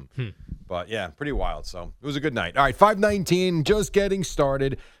 10 team. But yeah, pretty wild. So it was a good night. All right, 5:19, just getting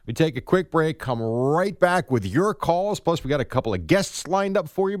started. We take a quick break, come right back with your calls. Plus, we got a couple of guests lined up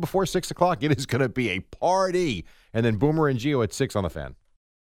for you before 6 o'clock. It is going to be a party. And then Boomer and Gio at 6 on the Fan.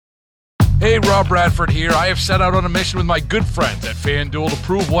 Hey, Rob Bradford here. I have set out on a mission with my good friends at FanDuel to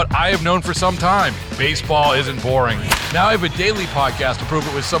prove what I have known for some time. Baseball isn't boring. Now I have a daily podcast to prove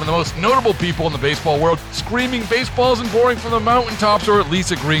it with some of the most notable people in the baseball world, screaming baseball isn't boring from the mountaintops, or at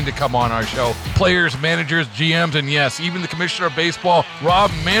least agreeing to come on our show. Players, managers, GMs, and yes, even the commissioner of baseball, Rob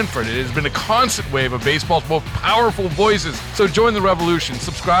Manfred. It has been a constant wave of baseball's most powerful voices. So join the revolution.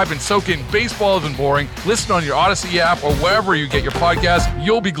 Subscribe and soak in Baseball Isn't Boring. Listen on your Odyssey app or wherever you get your podcasts.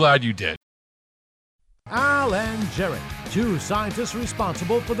 You'll be glad you did. Al and Jerry, two scientists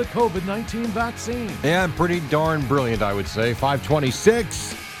responsible for the COVID-19 vaccine. Yeah, pretty darn brilliant, I would say.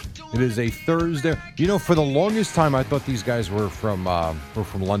 5:26. It is a Thursday. You know, for the longest time, I thought these guys were from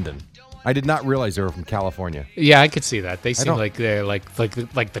London. I did not realize they were from California. Yeah, I could see that. They seem like they're like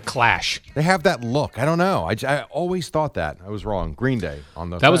the Clash. They have that look. I don't know. I always thought that. I was wrong. Green Day on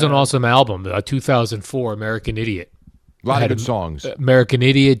the. That was an awesome album, 2004, American Idiot. A lot of good songs. American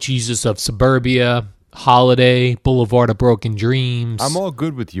Idiot, Jesus of Suburbia, Holiday, Boulevard of Broken Dreams. I'm all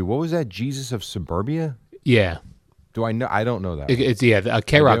good with you. What was that? Jesus of Suburbia? Yeah. Do I know? I don't know that. It's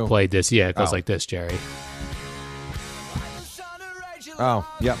K-Rock played this. Yeah, it goes like this, Jerry. Oh,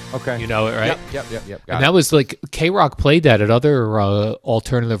 yep. Okay. You know it, right? Yep. And that was K-Rock played that at other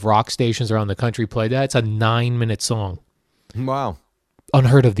alternative rock stations around the country. Played that. It's a 9-minute song. Wow.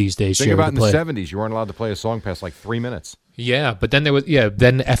 Unheard of these days. Think Jerry, about in the play. 70s, you weren't allowed to play a song past 3 minutes. Yeah, but then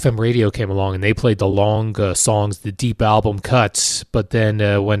then FM radio came along and they played the long songs, the deep album cuts. But then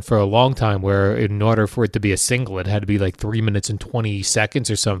went for a long time where in order for it to be a single, it had to be 3 minutes and 20 seconds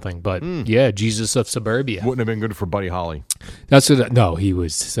or something. But yeah, Jesus of Suburbia Wouldn't have been good for Buddy Holly. That's what. No, he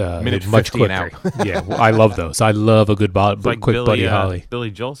was Minute much 15 quicker. out. Yeah, I love those. I love a good quick Buddy Holly.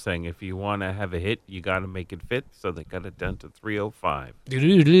 Billy Joel saying, if you want to have a hit, you got to make it fit. So they got it down to 3:05.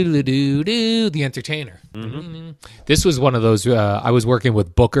 The Entertainer. Mm-hmm. This was one of those. I was working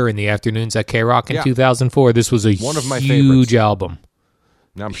with Booker in the afternoons at K-Rock in 2004. This was one of my huge favorites. album.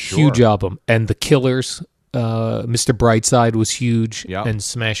 I'm sure. Huge album. And The Killers, Mr. Brightside was huge, Yep. and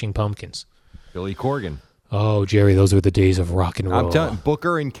Smashing Pumpkins. Billy Corgan. Oh, Jerry, those were the days of rock and roll. I'm telling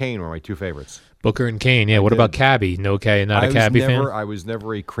Booker and Kane were my two favorites. Booker and Kane, yeah. What about Cabby? Not a Cabby fan? I was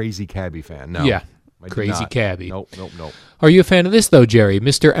never a crazy Cabby fan. No. Yeah. I did Crazy not. Cabby. Nope. Are you a fan of this, though, Jerry?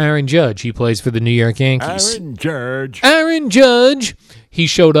 Mr. Aaron Judge. He plays for the New York Yankees. Aaron Judge. He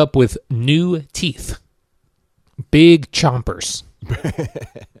showed up with new teeth. Big chompers.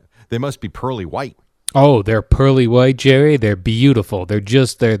 They must be pearly white. Oh, they're pearly white, Jerry. They're beautiful. They're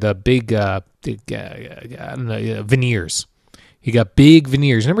the big veneers. He got big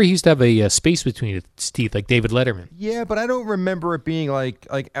veneers. Remember, he used to have a space between his teeth, like David Letterman. Yeah, but I don't remember it being like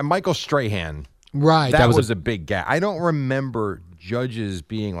Michael Strahan. Right. That was a big gap. I don't remember Judges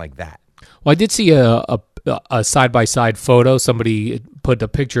being like that. Well, I did see a side-by-side photo. Somebody put a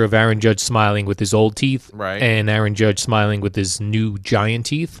picture of Aaron Judge smiling with his old teeth, right, and Aaron Judge smiling with his new giant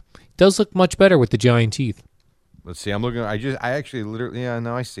teeth. Does look much better with the giant teeth. Let's see. I'm looking. I actually literally. Yeah,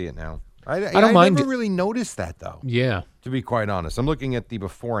 now I see it now. I don't mind. I never really noticed that though. Yeah. To be quite honest, I'm looking at the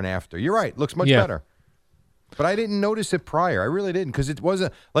before and after. You're right. Looks much better. But I didn't notice it prior. I really didn't, because it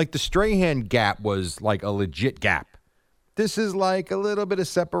wasn't like the Strahan gap was like a legit gap. This is like a little bit of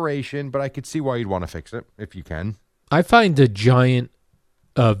separation, but I could see why you'd want to fix it if you can. I find the giant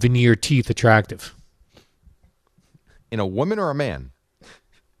veneer teeth attractive. In a woman or a man?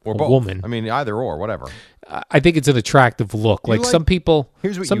 Or A both? woman. I mean, either or, whatever. I think it's an attractive look. Like some people.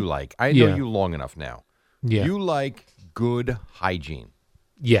 Here's what you like. I know you long enough now. Yeah. You like good hygiene.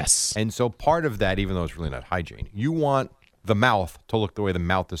 Yes. And so part of that, even though it's really not hygiene, you want the mouth to look the way the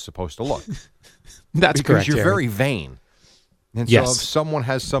mouth is supposed to look. That's because correct, you're Jerry. very vain. And so Yes. if someone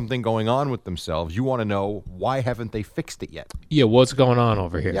has something going on with themselves, you want to know, why haven't they fixed it yet? Yeah, what's going on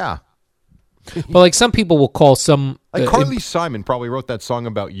over here? Yeah. But like some people will call some... Like Carly Simon probably wrote that song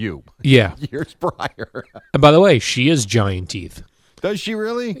about you. Yeah. Years prior. And by the way, she has giant teeth. Does she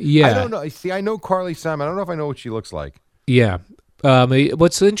really? Yeah. I don't know. See, I know Carly Simon. I don't know if I know what she looks like. Yeah.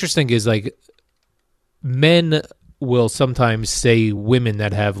 What's interesting is like men will sometimes say women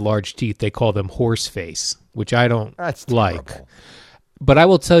that have large teeth, they call them horse face, which I don't like. Terrible. But I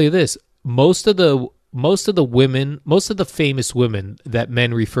will tell you this, most of the famous women that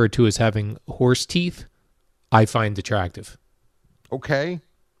men refer to as having horse teeth, I find attractive. Okay.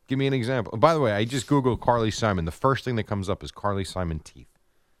 Give me an example. By the way, I just Googled Carly Simon. The first thing that comes up is Carly Simon teeth.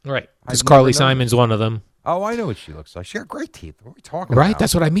 Right. Because I've Carly never known Simon's one of them. Oh, I know what she looks like. She got great teeth. What are we talking about? Right,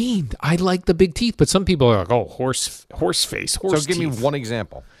 that's what I mean. I like the big teeth, but some people are like, oh, horse face, horse So give me teeth. one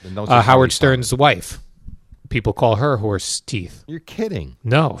example. And don't say Howard Carly Stern's wife. People call her horse teeth. You're kidding.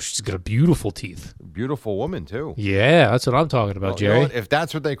 No, she's got beautiful teeth. Beautiful woman, too. Yeah, that's what I'm talking about, Well, you know Jerry. what? If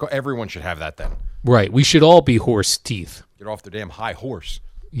that's what they call, everyone should have that then. Right, we should all be horse teeth. Get off the damn high horse.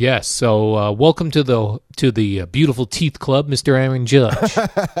 Yes, so welcome to the beautiful teeth club, Mr. Aaron Judge.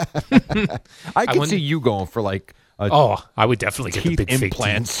 I can see you going for like I would definitely get the teeth big fake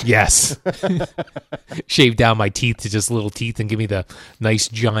implants. teeth. Yes. Shave down my teeth to just little teeth and give me the nice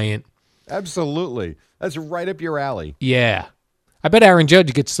giant. Absolutely. That's right up your alley. Yeah. I bet Aaron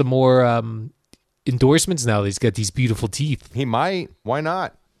Judge gets some more endorsements now that he's got these beautiful teeth. He might. Why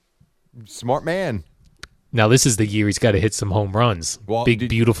not? Smart man. Now, this is the year he's got to hit some home runs. Well, big,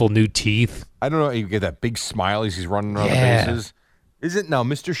 beautiful new teeth. I don't know. You get that big smile as he's running around Yeah. the bases. Isn't now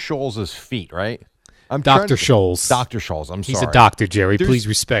Mr. Scholl's feet, right? I'm Dr. Scholl's. Dr. Scholl's. I'm sorry. He's a doctor, Jerry. There's- Please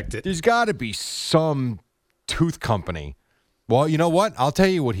respect it. There's got to be some tooth company. Well, you know what? I'll tell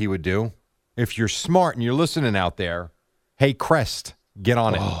you what he would do. If you're smart and you're listening out there, hey, Crest, get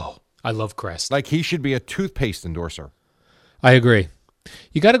on it. Oh, I love Crest. Like he should be a toothpaste endorser. I agree.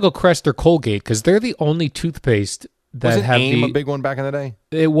 You got to go Crest or Colgate because they're the only toothpaste that Wasn't have AIM the. a big one back in the day?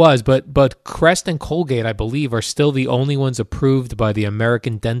 It was, but Crest and Colgate, I believe, are still the only ones approved by the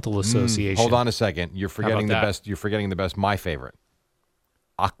American Dental Association. Hold on a second. You're forgetting the that? best. You're forgetting the best. My favorite,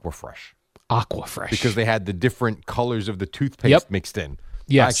 Aquafresh, Aquafresh. because they had the different colors of the toothpaste Yep. mixed in.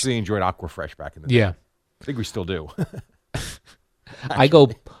 Yes. I actually enjoyed Aquafresh back in the day. Yeah. I think we still do. I go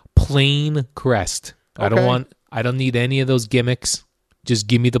plain Crest. Okay. I don't need any of those gimmicks. Just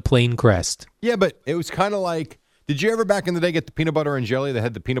give me the plain Crest. Yeah, but it was kind of like, did you ever back in the day get the peanut butter and jelly? They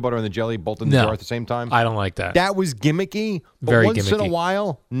had the peanut butter and the jelly both in the No. jar at the same time? I don't like that. That was gimmicky, but Very once in a gimmicky.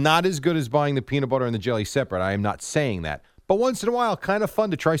 while, not as good as buying the peanut butter and the jelly separate. I am not saying that. But once in a while, kind of fun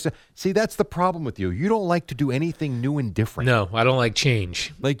to try. See, that's the problem with you. You don't like to do anything new and different. No, I don't like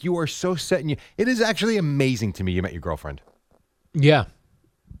change. Like you are so set in you. It is actually amazing to me you met your girlfriend. Yeah.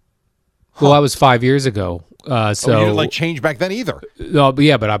 Well, that was 5 years ago. So you didn't like change back then either. No, but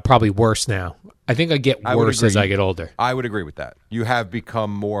yeah, but I'm probably worse now. I think I get I would worse as agree. I get older. I would agree with that. You have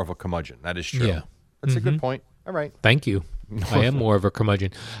become more of a curmudgeon. That is true. Yeah. That's a good point. All right. Thank you. I am more of a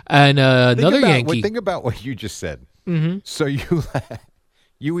curmudgeon. And another Yankee. Think about what you just said. Mm-hmm. So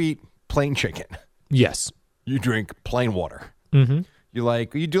you eat plain chicken. Yes. You drink plain water. Mm-hmm.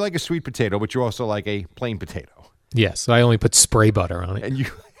 You do like a sweet potato, but you also like a plain potato. Yes. I only put spray butter on it. And you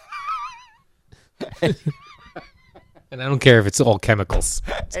And I don't care if it's all chemicals.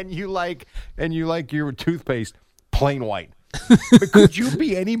 and you like your toothpaste plain white. But could you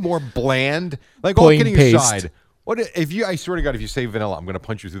be any more bland? Like all Plain kidding paste. aside, what if you? I swear to God, if you say vanilla, I'm going to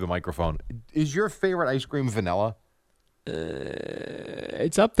punch you through the microphone. Is your favorite ice cream vanilla?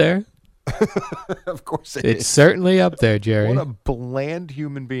 It's up there. Of course It's certainly up there, Jerry. What a bland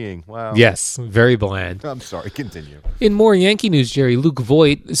human being. Wow. Yes, very bland. I'm sorry. Continue. In more Yankee news, Jerry, Luke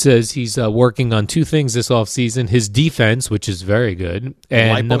Voigt says he's working on two things this offseason. His defense, which is very good.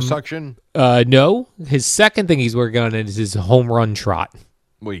 And Liposuction? No. His second thing he's working on is his home run trot.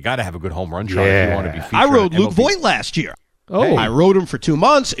 Well, you got to have a good home run trot if you want to be featured. I rode on Luke MLB. Voigt last year. Oh. I rode him for 2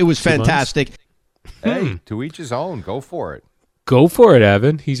 months. It was fantastic. Hey, to each his own. Go for it. Go for it,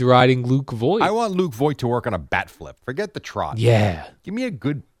 Evan. He's riding Luke Voigt. I want Luke Voigt to work on a bat flip. Forget the trot. Yeah. Give me a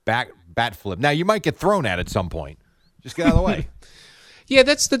good bat flip. Now, you might get thrown at some point. Just get out of the way. Yeah,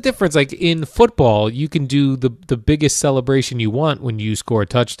 that's the difference. Like in football, you can do the biggest celebration you want when you score a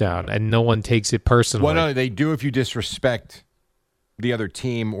touchdown, and no one takes it personally. Well, no, they do if you disrespect the other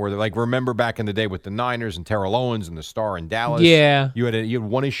team, or like remember back in the day with the Niners and Terrell Owens and the Star in Dallas. Yeah, you had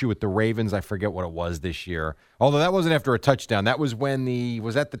one issue with the Ravens. I forget what it was this year. Although that wasn't after a touchdown. That was when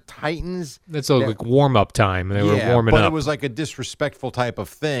was that the Titans? That's like warm up time, and they were warming but up. It was like a disrespectful type of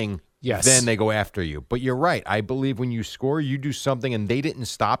thing. Yes. Then they go after you. But you're right. I believe when you score, you do something, and they didn't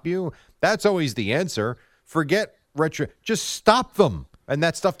stop you. That's always the answer. Forget retro. Just stop them, and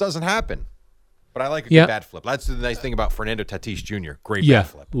that stuff doesn't happen. But I like a good bat flip. That's the nice thing about Fernando Tatis Jr. Great bat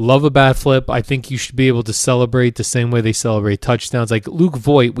flip. Love a bat flip. I think you should be able to celebrate the same way they celebrate touchdowns. Like Luke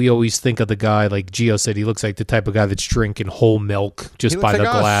Voigt, we always think of the guy, like Gio said, he looks like the type of guy that's drinking whole milk just by the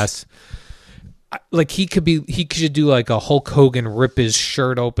glass. Like he could do like a Hulk Hogan, rip his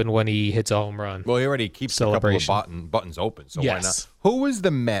shirt open when he hits a home run. Well, he already keeps a couple of buttons open, so why not? Who was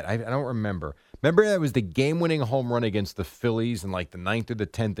the Met? I don't remember. Remember that was the game-winning home run against the Phillies in like the 9th or the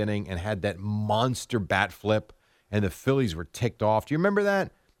 10th inning and had that monster bat flip, and the Phillies were ticked off. Do you remember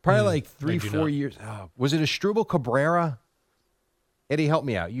that? Probably like 3-4 years. Oh, was it Asdrubal Cabrera? Eddie, help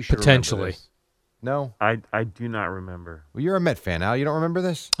me out. You should potentially. Remember this. No? I do not remember. Well, you're a Met fan, Al. You don't remember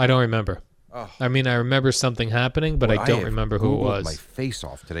this? I don't remember. Oh. I mean, I remember something happening, but I don't remember who it was. My face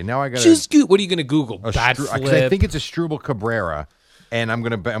off today. Now I got to. What are you going to Google? Bat flip. I think it's Asdrubal Cabrera, and I'm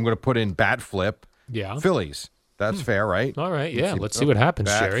gonna put in bat flip. Yeah. Phillies. That's fair, right? All right. Yeah. Let's see what happens,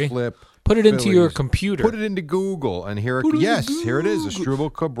 Jerry. Flip. Put it into your computer. Put it into Google, and here it is.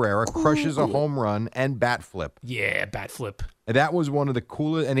 Asdrubal Cabrera crushes a home run and bat flip. Yeah, bat flip. And that was one of the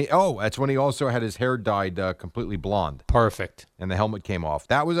coolest. And that's when he also had his hair dyed completely blonde. Perfect. And the helmet came off.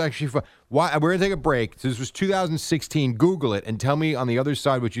 That was actually fun. We're going to take a break. This was 2016. Google it and tell me on the other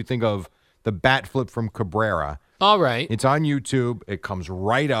side what you think of the bat flip from Cabrera. All right. It's on YouTube. It comes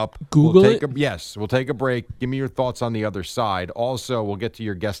right up. Google it? Yes. We'll take a break. Give me your thoughts on the other side. Also, we'll get to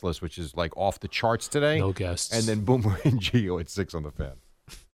your guest list, which is like off the charts today. No guests. And then Boomer and Gio at 6 on the Fan.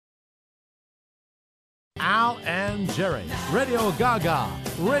 Al and Jerry. Radio Gaga.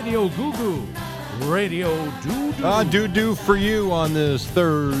 Radio Goo Goo. Radio Doo-Doo. Doo-Doo for you on this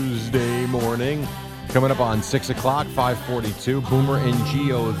Thursday morning. Coming up on 6 o'clock, 5:42. Boomer and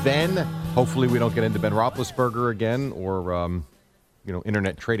Gio then. Hopefully we don't get into Ben Roethlisberger again or,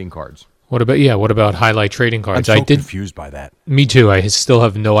 internet trading cards. What about highlight trading cards? I'm so confused by that. Me too. I still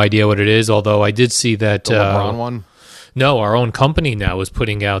have no idea what it is, although I did see that. The LeBron one? No, our own company now is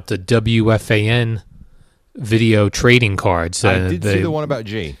putting out the WFAN video trading cards. I did see the one about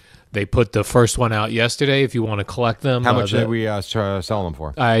G. They put the first one out yesterday. If you want to collect them, how much did we sell them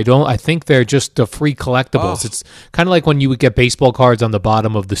for? I think they're just free collectibles. Oh. It's kind of like when you would get baseball cards on the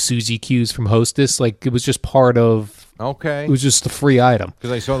bottom of the Suzy Q's from Hostess. Like it was just part of. Okay. It was just a free item.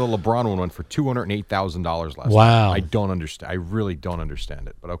 Because I saw the LeBron one went for $208,000 last. Wow. I don't understand. I really don't understand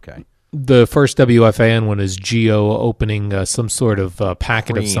it. But okay. The first WFAN one is Gio opening some sort of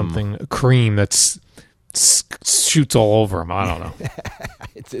packet of something, cream that's. Shoots all over him. I don't know.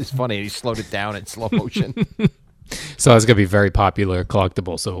 It's funny. He slowed it down in slow motion. So it's going to be very popular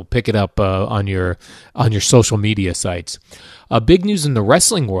collectible. So pick it up on your social media sites. Big news in the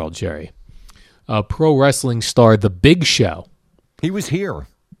wrestling world, Jerry. Pro wrestling star The Big Show. He was here.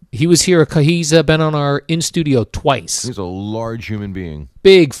 He's been on our in-studio twice. He's a large human being.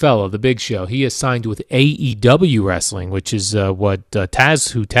 Big fellow, The Big Show. He is signed with AEW Wrestling, which is what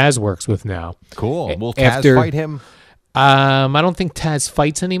Taz works with now. Cool. Will Taz fight him? I don't think Taz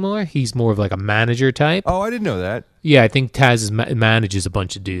fights anymore. He's more of like a manager type. Oh, I didn't know that. Yeah, I think Taz manages a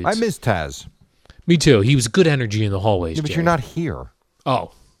bunch of dudes. I miss Taz. Me too. He was good energy in the hallways, yeah, but Jerry. You're not here.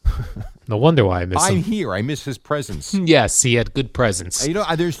 Oh. No wonder why I miss him. I'm here. I miss his presence. Yes, he had good presence.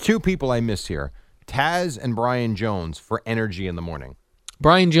 There's two people I miss here. Taz and Brian Jones for energy in the morning.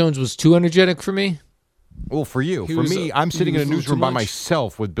 Brian Jones was too energetic for me? Well, for you. For me, I'm sitting in a newsroom by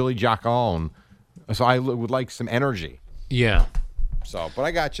myself with Billy Giacalone, so I would like some energy. Yeah. But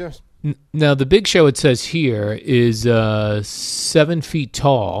I got you. Now, The Big Show, it says here, is 7 feet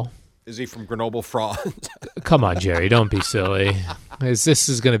tall. Is he from Grenoble, France? Come on, Jerry. Don't be silly. This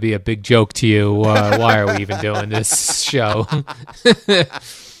is going to be a big joke to you. Why are we even doing this show?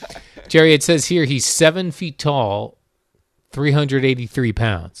 Jerry, it says here he's 7 feet tall, 383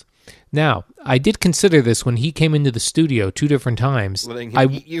 pounds. Now, I did consider this when he came into the studio 2 different times. Letting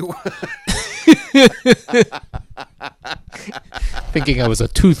him eat you? Thinking I was a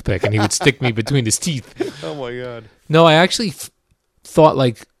toothpick and he would stick me between his teeth. Oh, my God. No, I actually thought,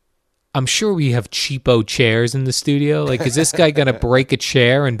 I'm sure we have cheapo chairs in the studio. Is this guy going to break a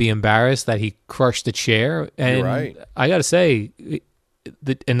chair and be embarrassed that he crushed a chair? And you're right. I got to say,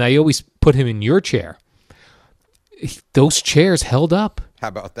 and I always put him in your chair. Those chairs held up. How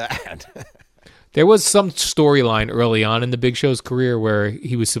about that? There was some storyline early on in the Big Show's career where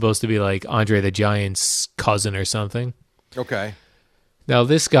he was supposed to be like Andre the Giant's cousin or something. Okay. Now,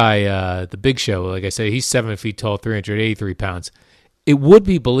 this guy, the Big Show, like I said, he's 7 feet tall, 383 pounds. It would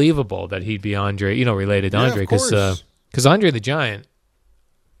be believable that he'd be Andre, related to Andre, because Andre the Giant,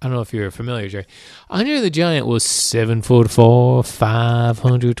 I don't know if you're familiar, Jerry. Andre the Giant was 7'4",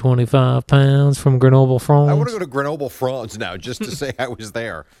 525 pounds from Grenoble, France. I want to go to Grenoble, France now just to say I was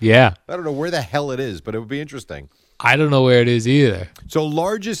there. Yeah. I don't know where the hell it is, but it would be interesting. I don't know where it is either. So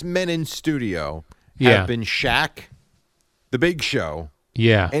largest men in studio have been Shaq, The Big Show.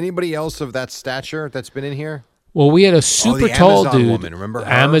 Yeah. Anybody else of that stature that's been in here? Well, we had a super the tall Amazon dude. woman, remember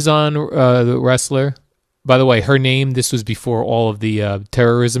her? Amazon the wrestler. By the way, her name, this was before all of the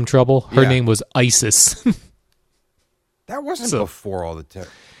terrorism trouble. Her name was ISIS. That wasn't before all the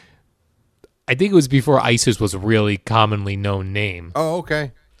I think it was before ISIS was a really commonly known name. Oh,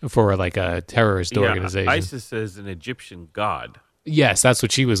 okay. For like a terrorist organization. ISIS is an Egyptian god. Yes, that's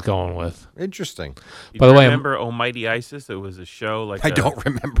what she was going with. Interesting. By the way, remember Almighty ISIS? It was a show like I don't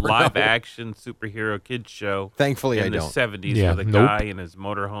remember. Live action superhero kids show. Thankfully, in I the don't. 70s with a guy in his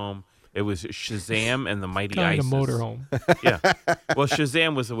motorhome. It was Shazam and the Mighty guy ISIS. in a motorhome. Yeah. Well,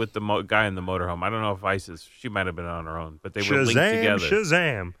 Shazam was with the guy in the motorhome. I don't know if ISIS, she might have been on her own, but they were linked together.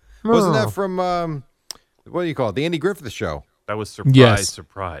 Shazam. Wasn't that from, what do you call it, the Andy Griffith Show? That was Surprise.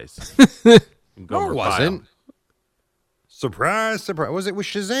 No, it wasn't. Surprise. Was it with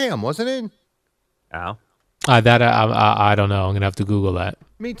Shazam, wasn't it? Al? I don't know. I'm going to have to Google that.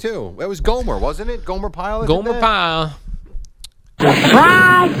 Me too. It was Gomer, wasn't it? Gomer Pyle? Gomer Pyle.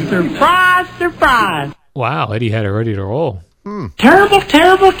 Surprise. Wow, Eddie had it ready to roll. Terrible.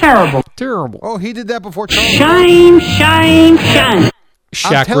 Oh, he did that before Charles. Shame. Shaq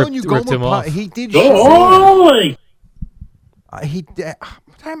I'm telling you, ripped him off. He did. Holy.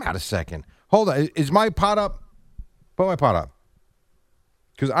 Time out a second. Hold on. Is my pot up? Put my pot up.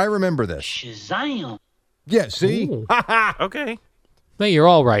 Because I remember this. Shazam. Yeah, see? Okay. No, you're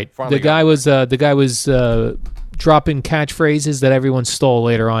all right. Finally The guy was dropping catchphrases that everyone stole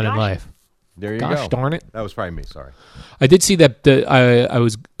later on in life. There you Gosh go. darn it. That was probably me, sorry. I did see that I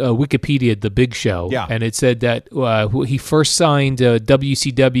was Wikipedia'd The Big Show, and it said that he first signed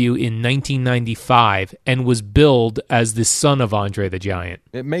WCW in 1995 and was billed as the son of Andre the Giant.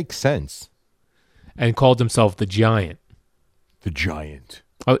 It makes sense. And called himself the Giant. The Giant.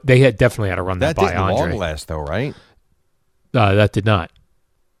 Oh, they definitely had to run that by didn't Andre. long last, though, right? That did not.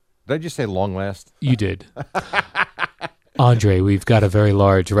 Did I just say long last? You did. Andre, we've got a very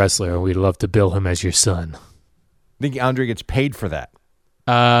large wrestler, and we'd love to bill him as your son. Think Andre gets paid for that?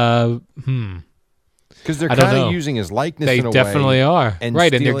 Because they're kind of using his likeness in a way. They definitely are. And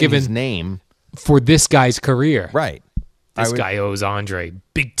right, and they're giving his name. For this guy's career. Right. This guy owes Andre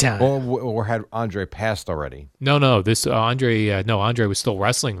big time. Or had Andre passed already? No. This Andre was still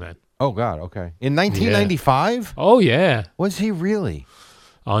wrestling then. Oh, God, okay. In 1995? Yeah. Oh, yeah. Was he really?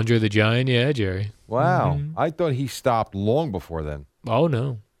 Andre the Giant, yeah, Jerry. Wow. I thought he stopped long before then. Oh,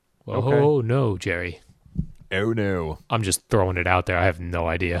 no. Okay. Oh, no, Jerry. Oh, no. I'm just throwing it out there. I have no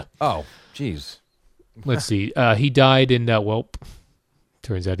idea. Oh, jeez. Let's see. He died in,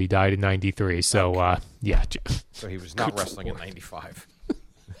 turns out he died in 93. So, yeah. So he was not wrestling in 95.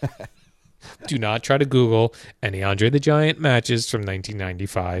 Do not try to Google any Andre the Giant matches from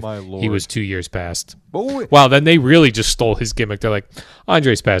 1995. My Lord. He was 2 years past. Oh, wow, then they really just stole his gimmick. They're like,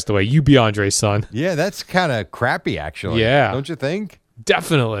 Andre's passed away. You be Andre's son. Yeah, that's kind of crappy, actually. Yeah. Don't you think?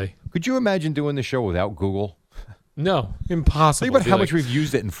 Definitely. Could you imagine doing the show without Google? No, impossible. Think about how much we've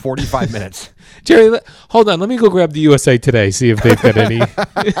used it in 45 minutes. Jerry, hold on. Let me go grab the USA Today, see if they've got any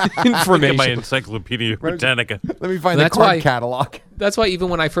information. Look at my Encyclopedia Britannica. Let me find the card catalog. That's why even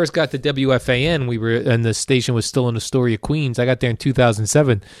when I first got to WFAN, and the station was still in Astoria, Queens. I got there in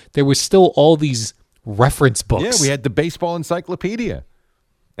 2007. There was still all these reference books. Yeah, we had the baseball encyclopedia.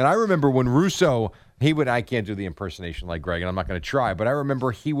 And I remember when Russo, I can't do the impersonation like Greg, and I'm not going to try, but I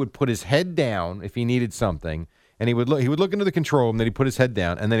remember he would put his head down if he needed something. And he would look into the control room, then he'd put his head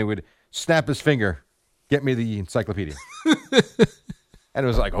down, and then he would snap his finger, get me the encyclopedia. And it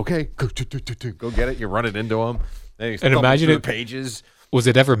was like, okay, go get it. You run it into him. Then and imagine the pages. Was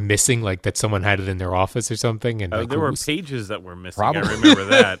it ever missing, like that someone had it in their office or something? And there were pages that were missing. Probably. I remember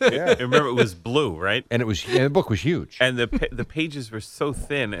that. Yeah. I remember it was blue, right? And the book was huge. And the pages were so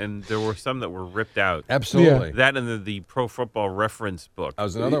thin, and there were some that were ripped out. Absolutely. Yeah. That and the Pro Football Reference book. That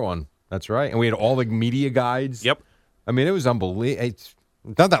was another one. That's right. And we had all the media guides. Yep. I mean, it was unbelievable. It's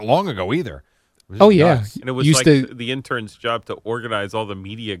not that long ago either. Oh, yeah. Nuts. And it was the intern's job to organize all the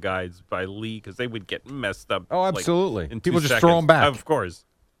media guides by Lee because they would get messed up. Oh, absolutely. In People 2 just throw them back. Of course.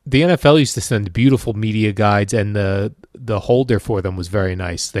 The NFL used to send beautiful media guides, and the holder for them was very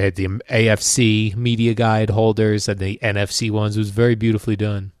nice. They had the AFC media guide holders and the NFC ones. It was very beautifully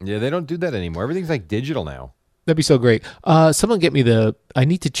done. Yeah, they don't do that anymore. Everything's like digital now. That'd be so great. Someone get me I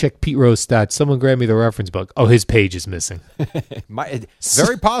need to check Pete Rose stats. Someone grab me the reference book. Oh, his page is missing.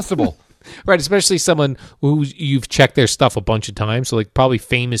 Very possible. Right, especially someone who you've checked their stuff a bunch of times. So, like, probably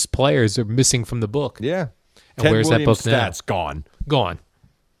famous players are missing from the book. Yeah. And where's that book now? Stats gone. Gone.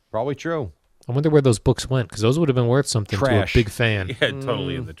 Probably true. I wonder where those books went, because those would have been worth something Trash. to a big fan. Yeah,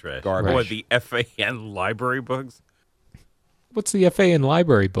 totally in the trash. Garbage. Or the FAN library books. What's the FAN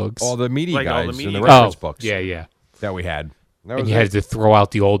library books? All the media Like all guides the and media the guides. reference books. Yeah. That we had. That And was you it. had to throw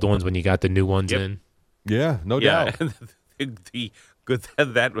out the old ones when you got the new ones in. Yeah, no Yeah, doubt.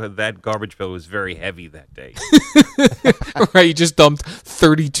 that garbage bill was very heavy that day. Right, you just dumped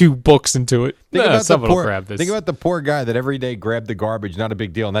 32 books into it. Think about someone will grab this. Think about the poor guy that every day grabbed the garbage, not a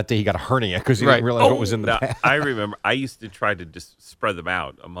big deal, and that day he got a hernia because he didn't realize what was in the bag. I remember I used to try to just spread them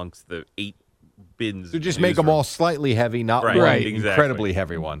out amongst the 8 bins. So just make them all slightly heavy, not one exactly. incredibly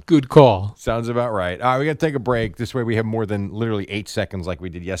heavy one. Good call. Sounds about right. All right, we got to take a break. This way we have more than literally 8 seconds like we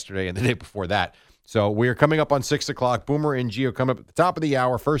did yesterday and the day before that. So we are coming up on 6 o'clock. Boomer and Gio come up at the top of the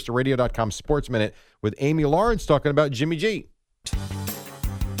hour. First, a Radio.com Sports Minute with Amy Lawrence talking about Jimmy G.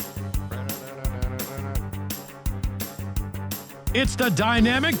 It's the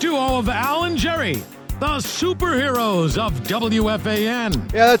dynamic duo of Al and Jerry, the superheroes of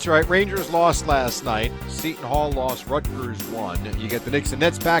WFAN. Yeah, that's right. Rangers lost last night. Seton Hall lost. Rutgers won. You get the Knicks and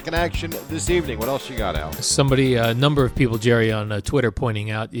Nets back in action this evening. What else you got, Al? Somebody, a number of people, Jerry, on Twitter pointing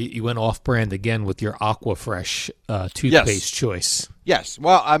out you went off-brand again with your Aquafresh toothpaste choice. Yes.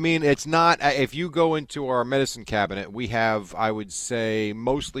 Well, I mean, it's not. If you go into our medicine cabinet, we have, I would say,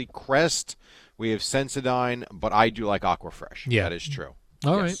 mostly Crest. We have Sensodyne, but I do like Aquafresh. Yeah. That is true.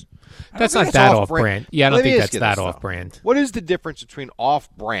 All Yes. right. I don't That's think not it's that off-brand. off-brand. Yeah, I don't Let me think ask that's you that this, though. off-brand. What is the difference between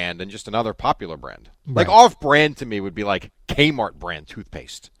off-brand and just another popular brand? Like Right. off-brand to me would be like Kmart brand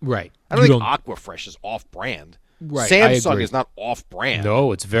toothpaste. Right. I don't You think Aquafresh is off-brand. Right, I Samsung agree. is not off-brand.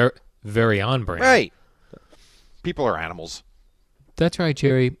 No, it's very, very on-brand. Right. People are animals. That's right,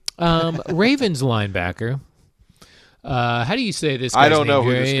 Jerry. Ravens linebacker. How do you say this guy's I don't know name,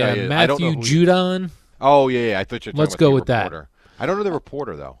 who this Jerry? guy is. I don't know Matthew who Judon. Oh, yeah. I thought you were talking Let's about go the with that. reporter. I don't know the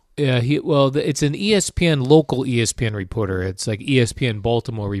reporter, though. Yeah, it's an local ESPN reporter. It's like ESPN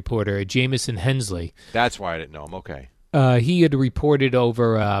Baltimore reporter, Jamison Hensley. That's why I didn't know him. Okay. He had reported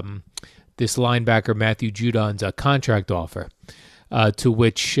over this linebacker, Matthew Judon's contract offer, to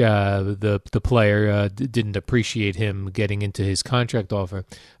which the player didn't appreciate him getting into his contract offer,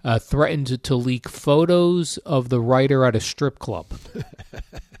 threatened to leak photos of the writer at a strip club.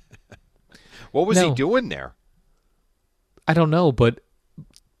 What was he doing there? I don't know, but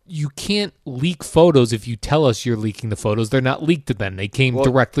you can't leak photos if you tell us you're leaking the photos. They're not leaked then. They came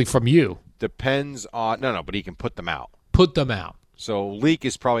directly from you. Depends on... No, but he can put them out. Put them out. So leak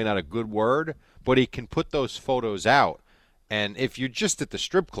is probably not a good word, but he can put those photos out. And if you're just at the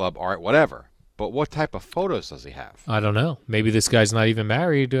strip club, all right, whatever. But what type of photos does he have? I don't know. Maybe this guy's not even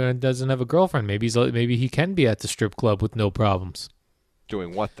married and doesn't have a girlfriend. Maybe he can be at the strip club with no problems.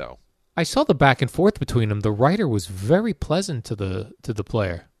 Doing what, though? I saw the back and forth between them. The writer was very pleasant to the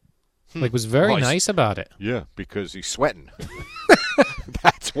player. Like, was very nice about it. Yeah, because he's sweating.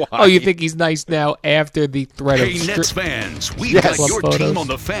 That's why. Oh, you think he's nice now after the threat of Hey, Nets fans, we've Yes. got your Photos. team on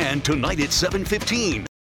the fan tonight at 7:15.